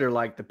always wonder,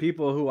 like the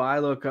people who I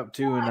look up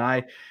to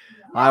and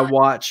I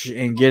watch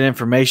and get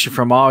information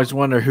from, I always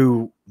wonder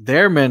who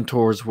their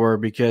mentors were,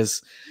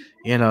 because,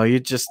 you know,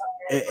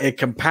 it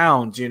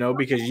compounds, you know,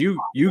 because you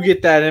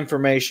get that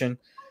information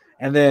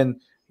and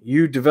then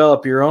you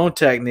develop your own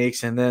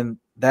techniques, and then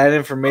that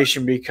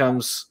information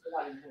becomes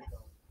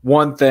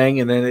one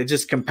thing, and then it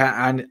just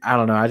compound. I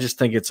don't know. I just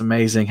think it's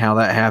amazing how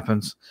that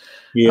happens.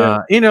 Yeah.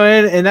 You know,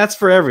 and that's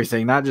for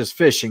everything, not just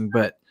fishing,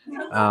 but,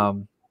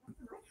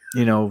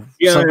 you know,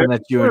 something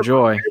that you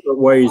enjoy.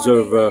 Ways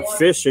of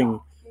fishing,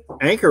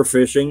 anchor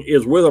fishing,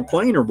 is with a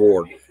planer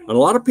board. And a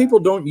lot of people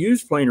don't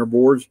use planer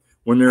boards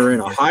when they're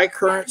in a high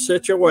current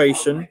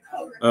situation.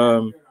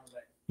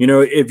 You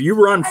know, if you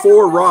run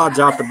 4 rods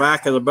out the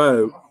back of the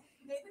boat,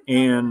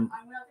 and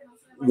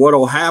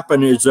what'll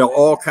happen is they'll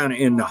all kind of,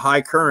 in the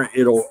high current,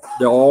 they'll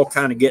all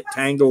kind of get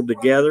tangled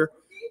together.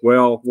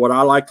 Well, what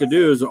I like to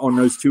do is on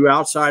those 2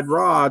 outside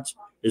rods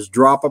is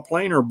drop a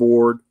planer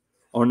board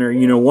on there.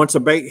 You know, once a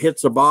bait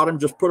hits the bottom,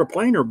 just put a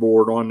planer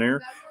board on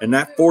there, and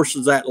that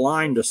forces that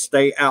line to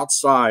stay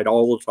outside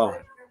all the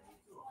time.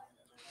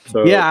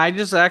 So yeah, I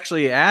just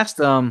actually asked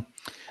Lyle,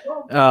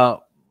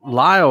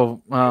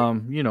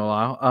 you know,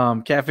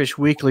 Lyle, Catfish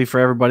Weekly for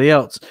everybody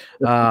else.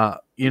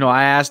 You know,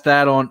 I asked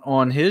that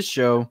on his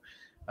show,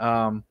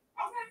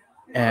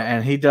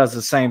 and he does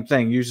the same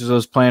thing, uses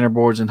those planer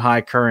boards in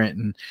high current.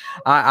 And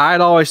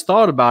I'd always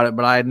thought about it,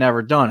 but I had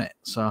never done it.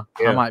 So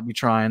I might be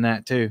trying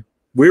that too.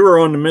 We were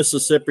on the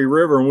Mississippi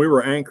River, and we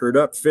were anchored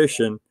up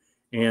fishing,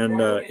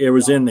 and it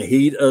was in the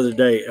heat of the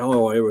day.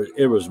 Oh,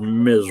 it was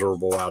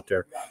miserable out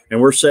there.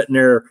 And we're sitting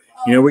there,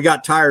 you know, we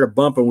got tired of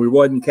bumping. We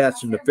wasn't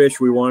catching the fish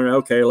we wanted.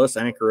 Okay, let's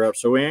anchor up.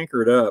 So we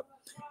anchored up,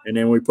 and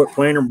then we put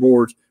planer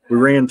boards. We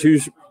ran 2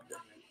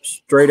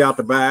 straight out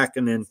the back,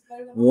 and then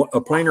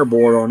a planer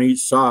board on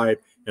each side.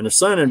 And the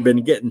sun had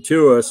been getting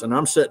to us, and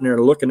I'm sitting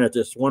there looking at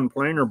this one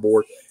planer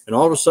board, and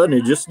all of a sudden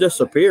it just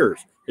disappears.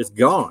 It's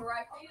gone.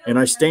 And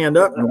I stand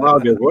up, and Lyle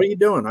goes, "What are you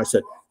doing?" I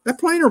said, "That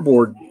planer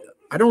board,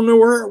 I don't know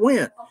where it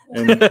went."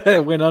 And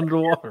it went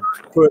underwater.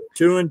 Put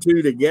 2 and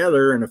 2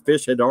 together, and a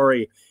fish had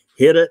already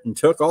hit it and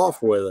took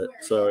off with it.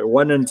 So it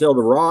wasn't until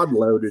the rod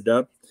loaded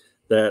up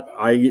that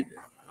I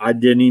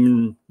didn't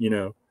even, you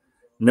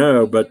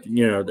know. But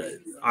you know,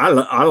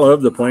 I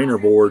love the planer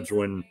boards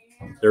when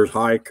there's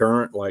high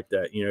current like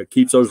that. You know, it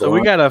keeps those. So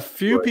we got a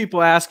few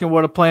people asking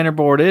what a planer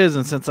board is,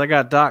 and since I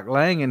got Doc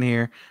Lange in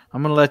here,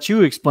 I'm going to let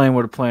you explain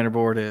what a planer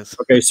board is.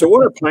 Okay, so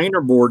what a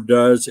planer board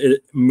does,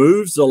 it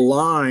moves the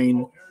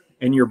line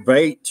and your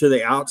bait to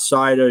the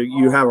outside of.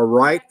 You have a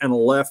right and a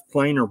left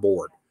planer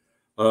board.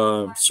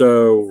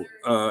 So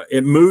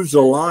it moves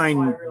the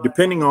line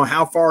depending on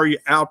how far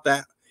out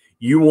that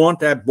you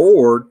want that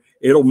board.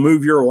 It'll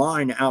move your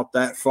line out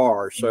that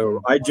far.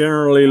 So I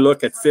generally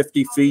look at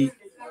 50 feet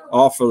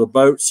off of the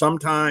boat.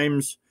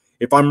 Sometimes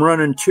if I'm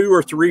running 2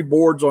 or 3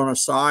 boards on a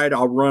side,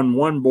 I'll run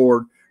one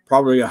board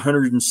probably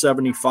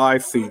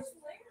 175 feet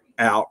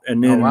out,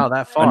 and then wow,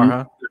 that far,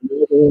 huh?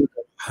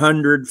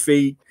 100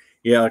 feet.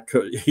 Yeah.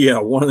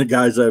 One of the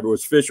guys that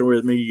was fishing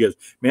with me, he goes,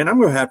 "Man, I'm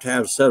going to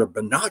have a set of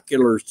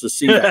binoculars to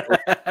see that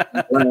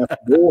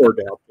last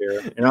board out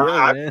there." And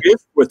I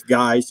fished with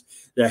guys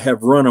that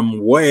have run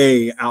them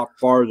way out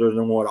farther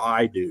than what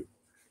I do.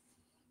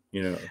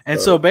 You know. And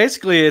so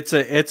basically, it's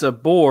a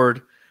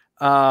board.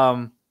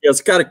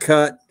 It's got a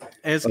cut.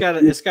 And it's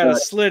got a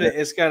slit.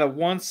 It's got a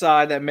one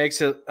side that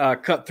makes it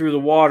cut through the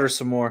water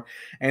some more,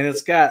 and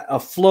it's got a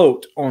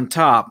float on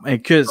top.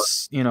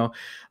 Because you know,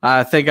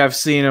 I think I've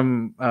seen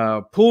them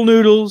pool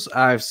noodles,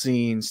 I've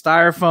seen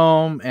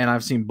styrofoam, and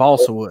I've seen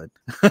balsa wood.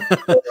 There's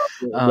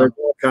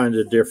all kinds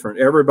of different.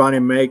 Everybody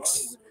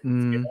makes.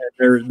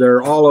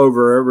 They're all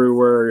over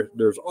everywhere.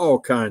 There's all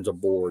kinds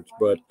of boards,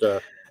 but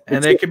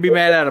and they can be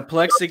made out of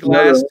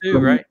plexiglass too,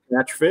 right?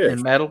 Catch fish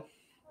and metal.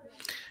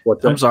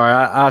 What's that? I'm sorry,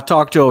 I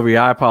talked over you.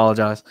 I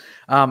apologize.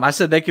 I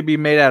said they could be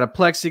made out of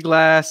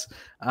plexiglass,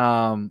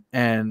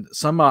 and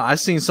some I've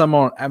seen some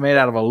made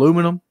out of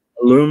aluminum.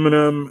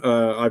 Aluminum.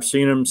 I've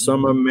seen them.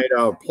 Some of them made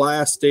out of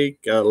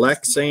plastic,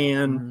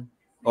 Lexan,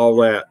 all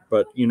that.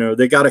 But you know,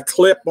 they got a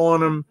clip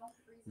on them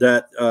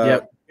that,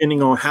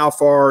 depending on how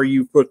far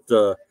you put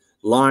the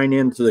line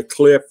into the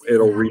clip,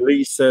 it'll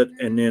release it,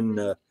 and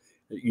then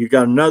you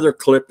got another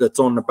clip that's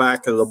on the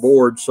back of the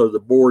board, so the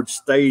board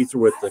stays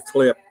with the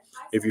clip.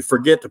 If you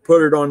forget to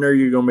put it on there,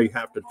 you're going to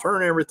have to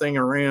turn everything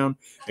around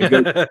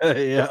and go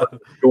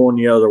going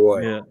the other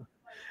way. Yeah.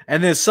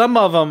 And then some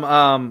of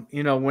them,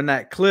 you know, when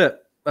that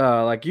clip,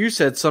 like you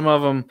said, some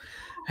of them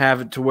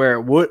have it to where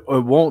it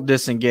won't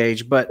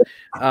disengage. But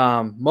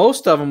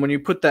most of them, when you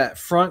put that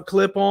front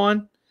clip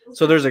on,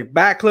 so there's a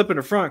back clip and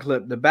a front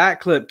clip. The back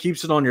clip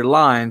keeps it on your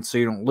line so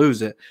you don't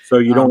lose it. So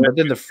you don't. But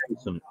then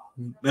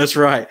that's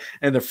right.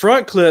 And the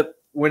front clip,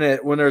 when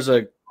there's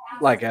a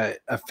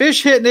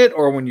fish hitting it,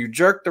 or when you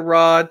jerk the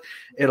rod,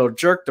 it'll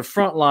jerk the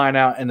front line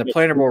out, and the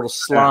planer board will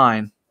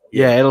slide.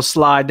 Yeah, it'll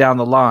slide down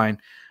the line.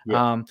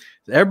 Yeah.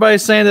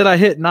 Everybody's saying that I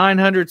hit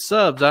 900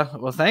 subs.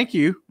 Well, thank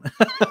you.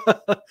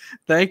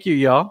 Thank you,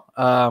 y'all.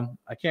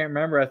 I can't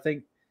remember. I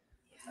think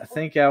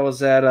I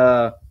was at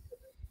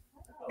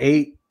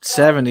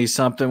 870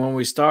 something when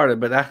we started,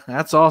 but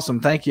that's awesome.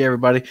 Thank you,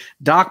 everybody.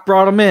 Doc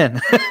brought them in.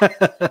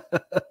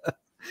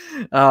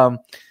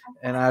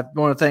 And I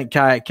want to thank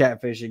Kayak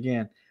Catfish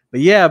again. But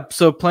yeah,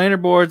 so planer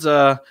boards.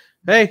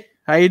 Hey,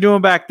 how you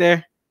doing back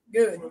there?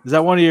 Good. Is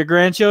that one of your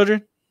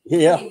grandchildren?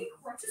 Yeah.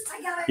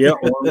 Yeah,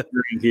 one of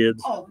the grandkids.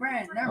 Oh,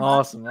 Brand.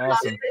 Awesome.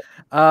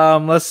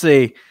 Let's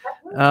see.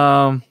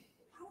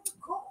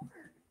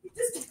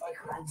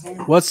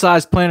 What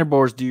size planer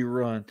boards do you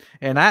run?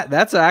 And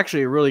that's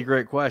actually a really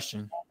great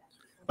question.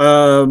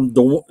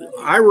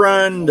 I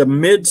run the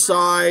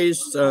mid-size,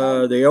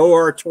 the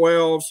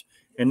OR12s,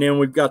 and then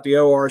we've got the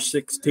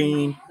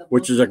OR16,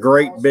 which is a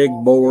great big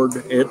board.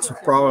 It's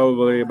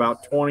probably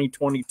about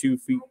 22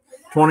 feet,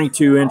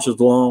 22 inches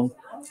long.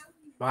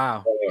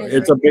 Wow.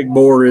 It's a big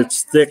board.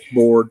 It's thick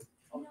board.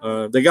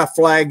 They got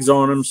flags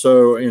on them,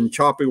 so in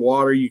choppy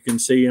water you can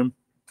see them.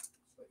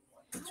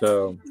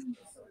 So,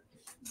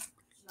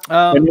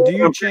 do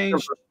you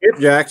change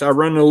skipjacks? I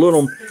run a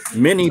little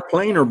mini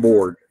planer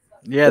board.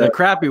 Yeah, the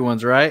crappie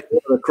ones, right?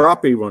 The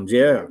crappie ones,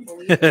 yeah.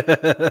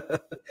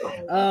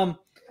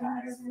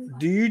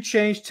 Do you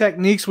change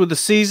techniques with the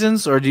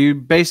seasons, or do you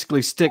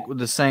basically stick with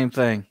the same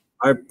thing?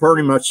 I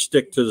pretty much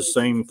stick to the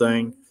same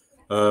thing.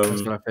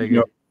 That's what I figured. You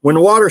know, when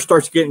the water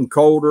starts getting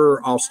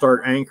colder, I'll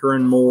start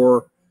anchoring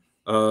more,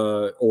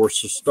 or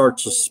start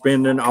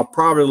suspending. I'll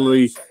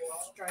probably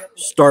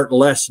start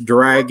less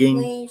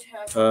dragging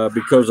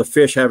because the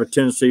fish have a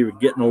tendency of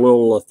getting a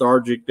little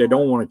lethargic. They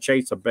don't want to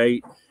chase a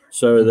bait,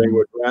 so they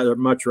would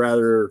much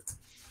rather,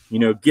 you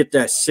know, get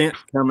that scent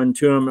coming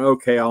to them.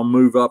 Okay, I'll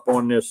move up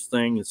on this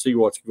thing and see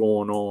what's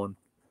going on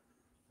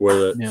with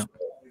it. Yeah.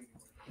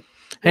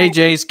 Hey,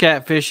 Jay's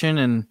catfishing,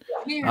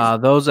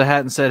 and those that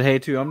hadn't said hey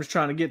to. I'm just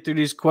trying to get through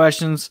these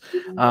questions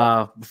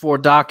before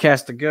Doc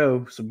has to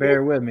go, so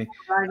bear with me.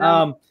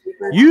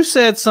 You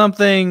said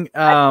something,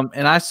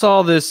 and I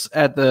saw this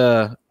at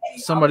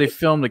somebody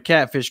filmed a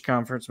catfish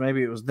conference.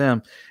 Maybe it was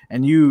them,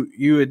 and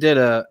you did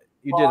a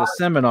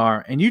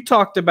seminar, and you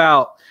talked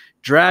about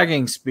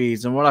dragging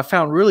speeds. And what I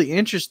found really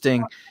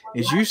interesting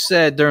is you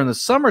said during the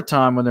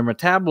summertime when their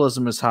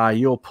metabolism is high,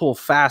 you'll pull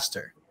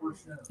faster.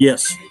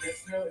 Yes.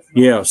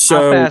 Yeah. So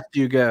how fast do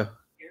you go?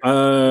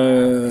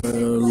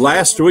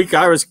 Last week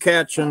I was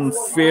catching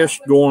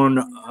fish going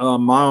 1.5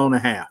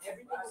 miles.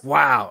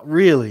 Wow,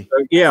 really?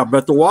 Yeah,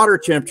 but the water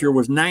temperature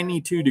was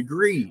 92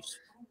 degrees.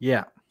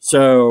 Yeah.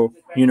 So,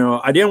 you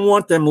know, I didn't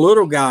want them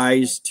little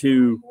guys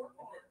to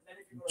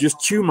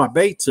just chew my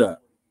baits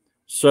up.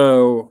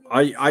 So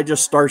I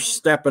just start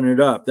stepping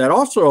it up. That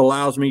also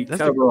allows me to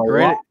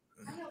cover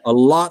a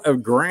lot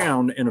of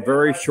ground in a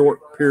very short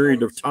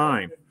period of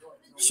time.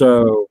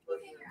 So,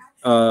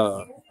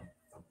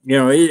 you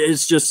know,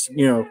 it's just,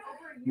 you know,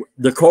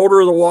 the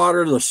colder the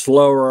water, the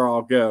slower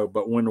I'll go.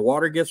 But when the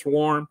water gets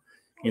warm,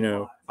 you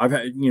know, I've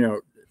had, you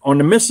know, on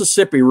the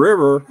Mississippi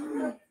River,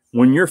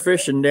 when you're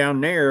fishing down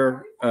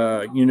there,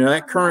 you know,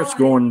 that current's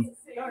going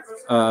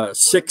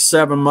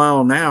 6-7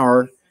 miles an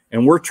hour,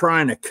 and we're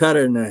trying to cut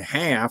it in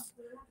half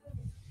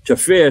to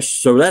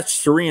fish. So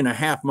that's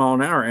 3.5 miles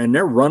an hour, and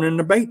they're running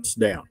the baits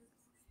down.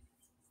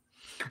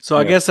 So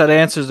I guess that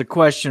answers the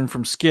question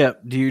from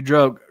Skip. Do you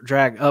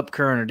drag up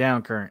current or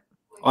down current?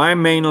 I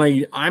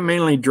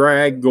mainly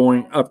drag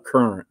going up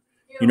current.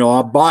 You know,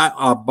 I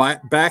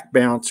back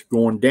bounce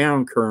going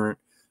down current,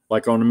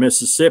 like on the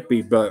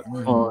Mississippi, but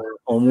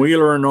on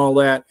Wheeler and all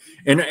that.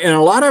 And a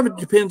lot of it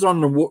depends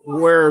on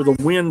where the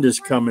wind is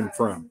coming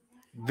from.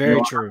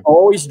 Very true. I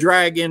always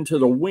drag into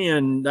the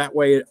wind. That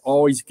way it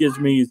always gives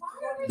me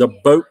the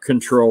boat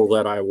control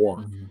that I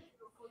want.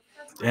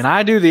 And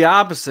I do the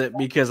opposite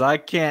because I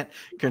can't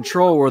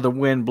control where the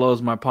wind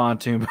blows my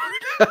pontoon.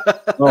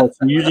 Oh,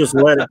 so you just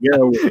let it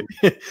go.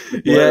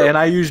 Yeah, and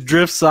I use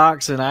drift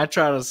socks, and I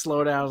try to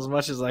slow down as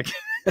much as I can.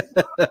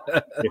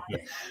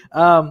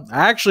 I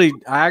actually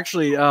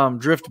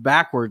drift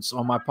backwards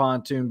on my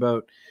pontoon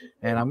boat,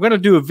 and I'm going to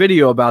do a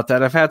video about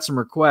that. I've had some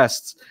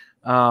requests.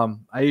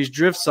 I use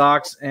drift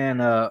socks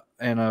and a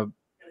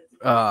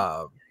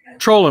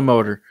trolling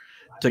motor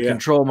to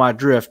control my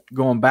drift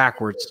going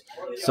backwards.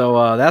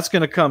 So that's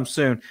going to come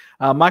soon.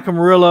 Michael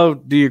Murillo,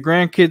 do your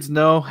grandkids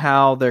know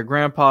how their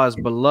grandpa is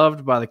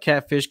beloved by the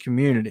catfish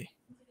community?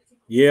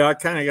 Yeah, I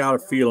kind of got a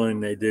feeling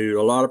they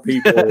do. A lot of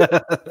people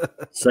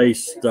say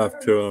stuff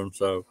to them.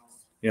 So,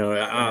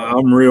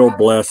 I'm real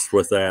blessed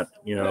with that.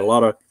 A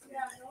lot of,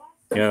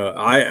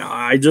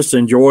 I just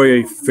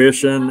enjoy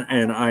fishing,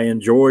 and I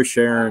enjoy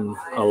sharing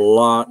a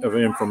lot of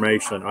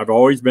information. I've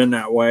always been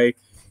that way.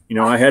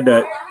 I had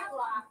to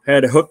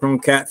Hook 'em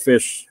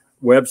Catfish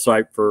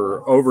website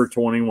for over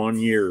 21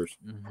 years.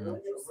 Mm-hmm.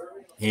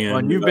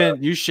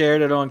 And you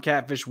shared it on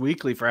Catfish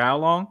Weekly for how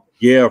long?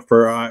 Yeah,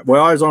 I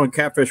was on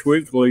Catfish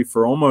Weekly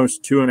for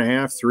almost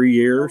 2.5, 3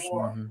 years.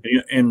 Mm-hmm.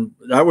 And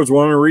that was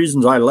one of the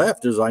reasons I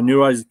left, is I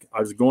knew I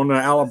was going to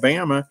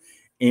Alabama,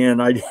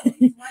 and I'm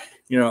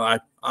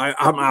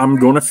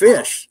going to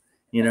fish,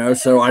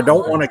 so I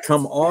don't want to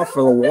come off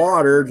of the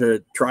water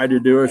to try to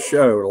do a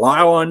show.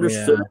 Lyle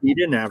understood. Yeah. He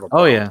didn't have a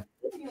problem. Oh yeah.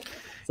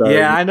 So,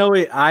 yeah, I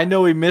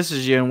know he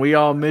misses you, and we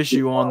all miss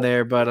you on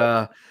there,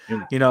 but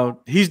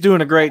he's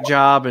doing a great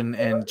job,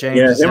 and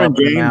James is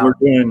helping him out. We're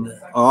doing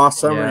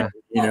awesome. Yeah.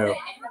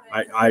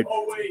 And,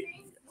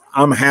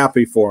 I'm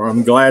happy for him.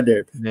 I'm glad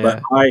to. Yeah.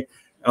 But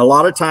a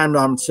lot of times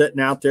I'm sitting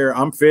out there,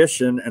 I'm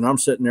fishing, and I'm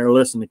sitting there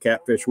listening to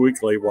Catfish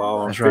Weekly while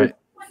I'm fishing. Right.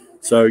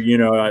 So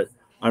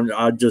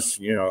I'll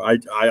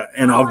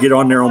get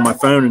on there on my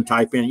phone and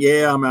type in,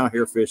 "Yeah, I'm out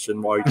here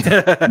fishing," while you're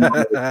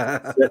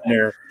sitting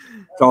there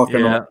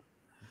talking. Yeah.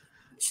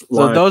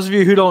 So those of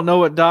you who don't know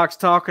what Doc's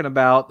talking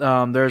about,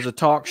 there's a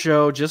talk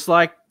show just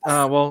like,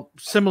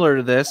 similar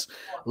to this,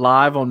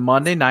 live on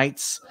Monday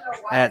nights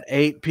at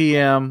 8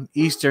 p.m.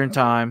 Eastern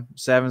time,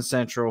 7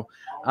 Central.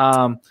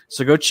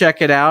 So go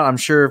check it out. I'm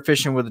sure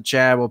Fishing with a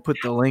Chad will put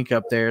the link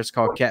up there. It's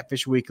called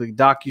Catfish Weekly.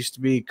 Doc used to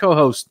be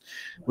co-host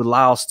with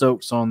Lyle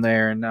Stokes on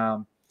there, and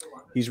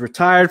he's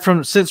retired from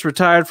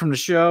the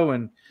show,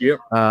 and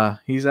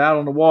he's out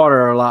on the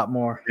water a lot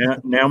more.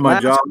 Now my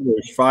job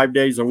is 5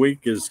 days a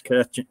week is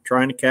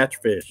trying to catch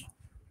fish.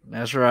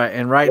 That's right.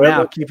 And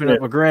now keeping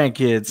up with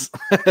grandkids.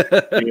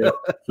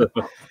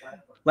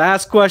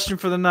 Last question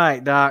for the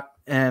night, Doc.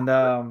 And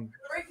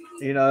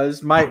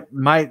this you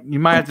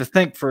might have to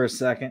think for a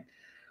second.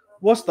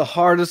 What's the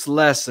hardest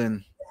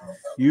lesson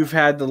you've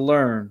had to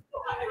learn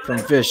from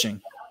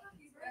fishing?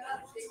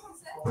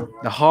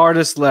 The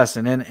hardest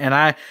lesson.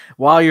 And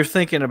while you're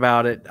thinking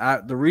about it,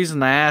 the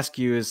reason I ask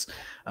you is,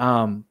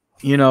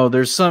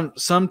 there's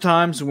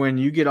sometimes when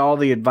you get all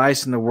the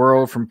advice in the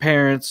world from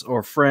parents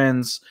or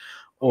friends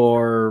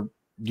or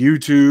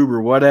YouTube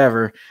or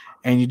whatever,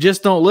 and you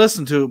just don't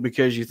listen to it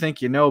because you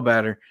think you know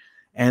better.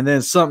 And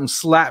then something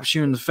slaps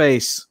you in the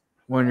face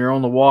when you're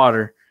on the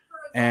water,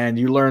 and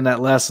you learn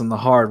that lesson the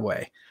hard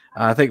way.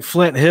 I think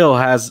Flint Hill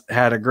has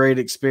had a great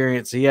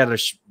experience. He had a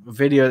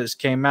video that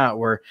came out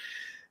where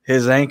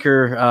his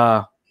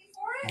anchor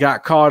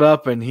got caught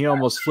up, and he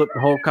almost flipped the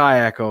whole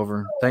kayak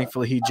over.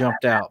 Thankfully, he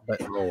jumped out.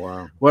 But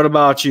what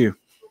about you?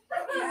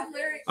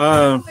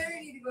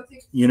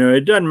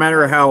 It doesn't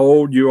matter how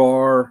old you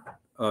are,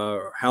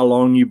 how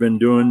long you've been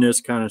doing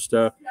this kind of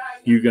stuff.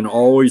 You can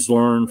always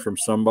learn from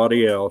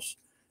somebody else.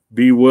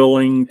 Be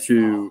willing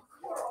to,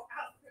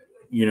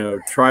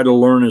 try to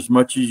learn as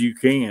much as you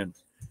can,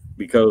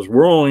 because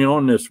we're only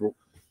on this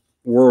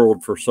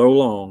world for so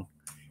long.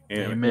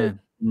 And Amen.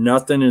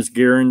 Nothing is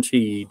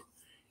guaranteed.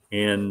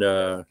 And,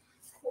 I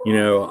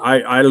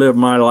live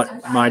my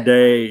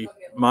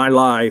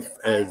life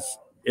as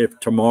if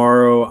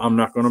tomorrow I'm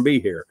not going to be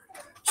here.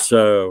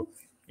 So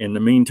in the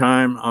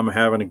meantime, I'm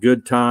having a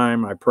good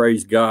time. I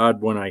praise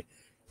God when I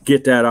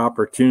get that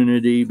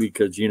opportunity,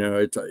 because,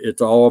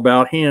 it's all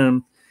about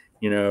him.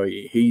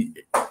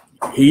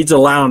 He's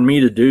allowing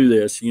me to do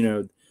this.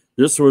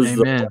 This was Amen.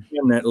 The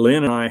plan that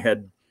Lynn and I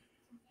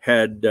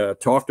had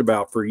talked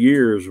about for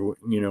years.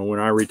 When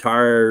I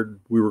retired,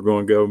 we were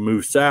going to go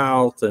move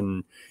south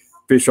and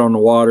fish on the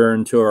water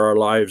until our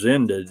lives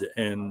ended.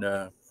 And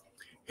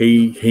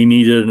he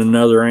needed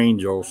another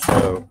angel.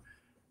 So,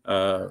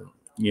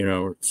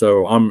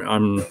 so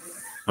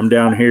I'm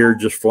down here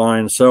just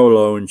flying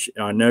solo, and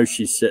I know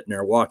she's sitting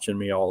there watching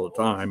me all the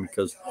time,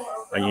 because,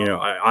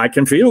 I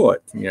can feel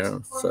it,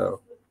 so.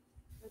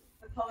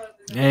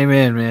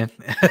 Amen, man.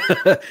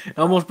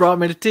 Almost brought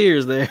me to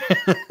tears there.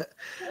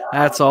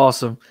 That's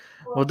awesome.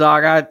 Well,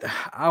 Doc,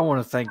 I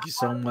want to thank you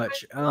so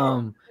much.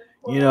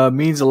 It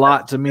means a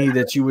lot to me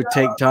that you would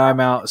take time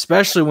out,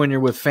 especially when you're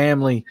with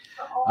family.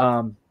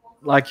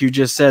 Like you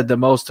just said, the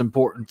most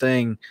important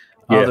thing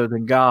other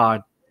than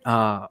God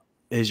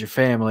is your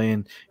family.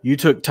 And you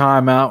took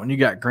time out, and you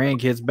got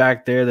grandkids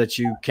back there that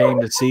you came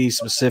to see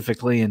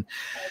specifically. And,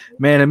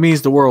 man, it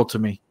means the world to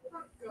me.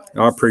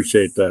 I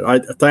appreciate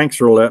that. Thanks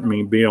for letting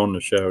me be on the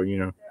show.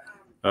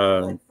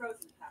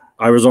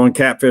 I was on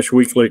Catfish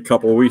Weekly a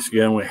couple of weeks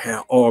ago, and we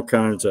had all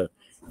kinds of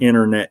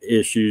internet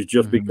issues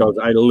just because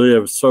I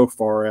live so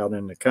far out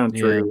in the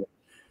country,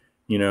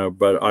 you know,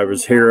 but I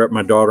was here at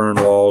my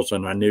daughter-in-law's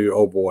and I knew,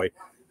 oh boy,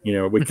 you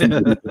know, we can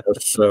do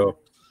this. So.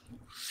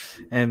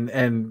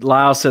 And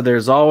Lyle said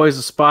there's always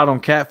a spot on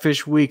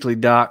Catfish Weekly,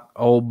 Doc,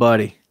 old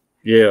buddy.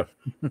 Yeah.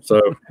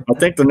 So I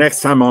think the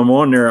next time I'm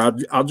on there,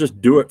 I'll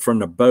just do it from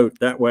the boat.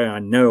 That way I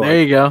know.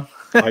 There you go.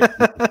 I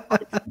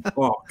can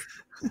walk.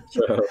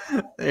 So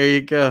there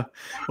you go.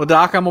 Well,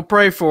 Doc, I'm going to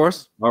pray for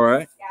us. All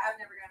right.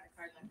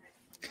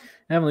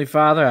 Heavenly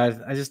Father,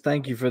 I just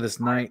thank you for this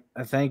night.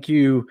 I thank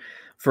you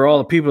for all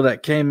the people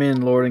that came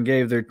in, Lord, and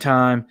gave their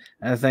time.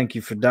 I thank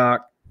you for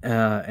Doc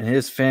and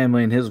his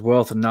family and his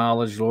wealth of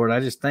knowledge, Lord. I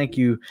just thank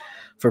you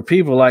for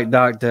people like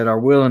Doc that are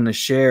willing to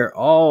share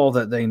all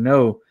that they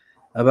know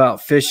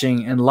about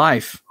fishing and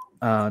life,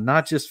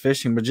 not just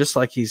fishing, but just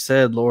like he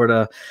said,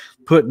 Lord,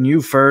 putting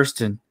you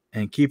first and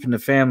keeping the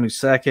family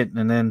second.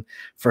 And then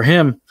for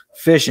him,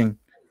 fishing,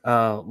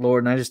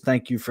 Lord. And I just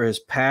thank you for his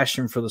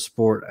passion for the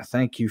sport. I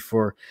thank you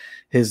for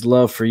his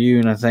love for you.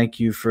 And I thank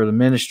you for the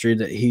ministry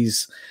that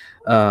he's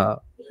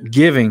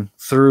giving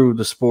through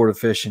the sport of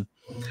fishing.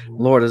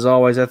 Lord, as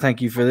always, I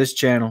thank you for this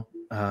channel,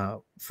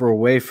 for a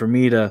way for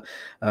me to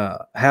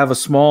have a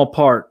small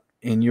part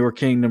in your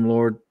kingdom,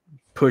 Lord,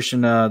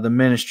 pushing the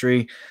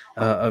ministry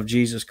of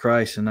Jesus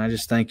Christ. And I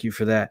just thank you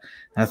for that.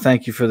 I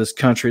thank you for this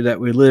country that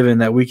we live in,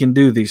 that we can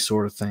do these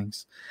sort of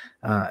things.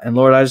 And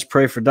Lord, I just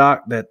pray for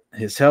Doc that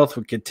his health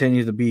would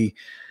continue to be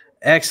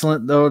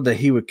excellent, though, that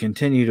he would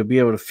continue to be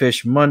able to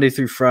fish Monday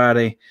through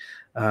Friday,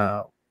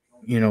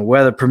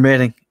 weather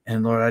permitting.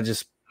 And Lord, I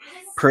just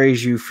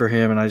praise you for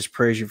him, and I just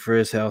praise you for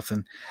his health.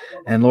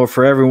 And Lord,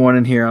 for everyone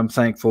in here, I'm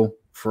thankful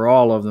for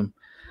all of them.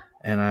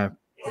 And I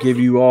give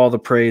you all the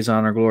praise,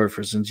 honor, glory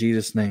for us in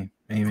Jesus' name.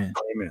 Amen.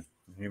 Amen.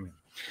 Amen.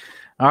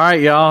 All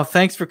right, y'all.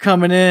 Thanks for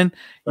coming in.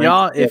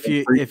 Y'all,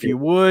 if you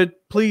would,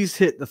 please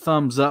hit the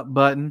thumbs up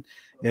button.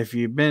 If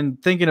you've been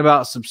thinking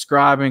about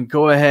subscribing,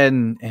 go ahead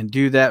and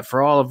do that.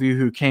 For all of you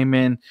who came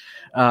in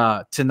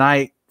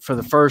tonight for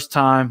the first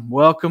time,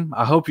 welcome.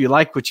 I hope you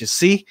like what you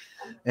see.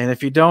 And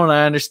if you don't,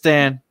 I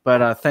understand.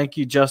 But thank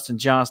you, Justin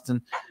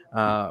Johnston,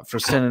 for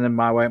sending them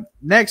my way.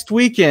 Next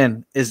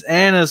weekend is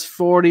Anna's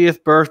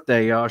 40th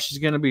birthday, y'all. She's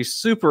going to be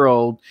super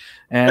old.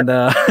 And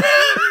as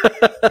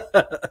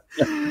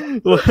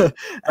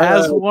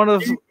one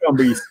of she's going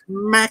to be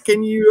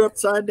smacking you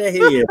upside the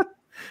head.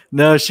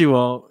 No, she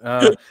won't.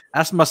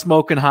 That's my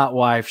smoking hot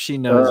wife. She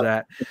knows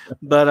that.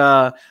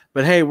 But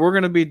hey, we're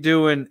going to be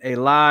doing a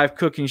live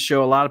cooking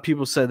show. A lot of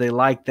people said they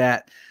like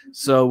that.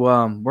 So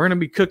we're going to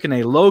be cooking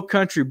a low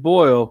country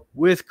boil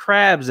with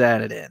crabs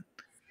added in.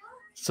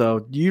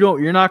 So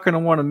you're not going to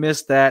want to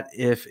miss that.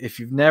 If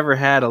you've never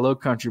had a low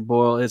country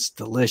boil, it's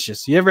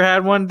delicious. You ever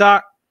had one,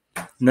 Doc?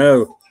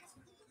 No.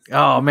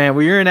 Oh man,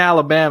 well, you're in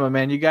Alabama,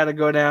 man. You got to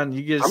go down.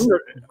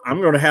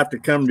 I'm going to have to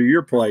come to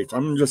your place.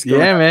 I'm just going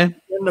to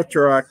get in the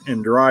truck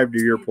and drive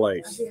to your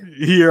place.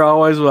 You're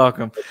always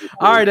welcome.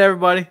 All right,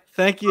 everybody.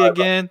 Thank you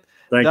again,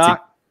 Thank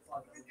Doc.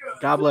 you.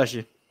 God bless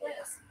you.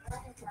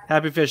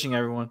 Happy fishing,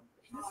 everyone.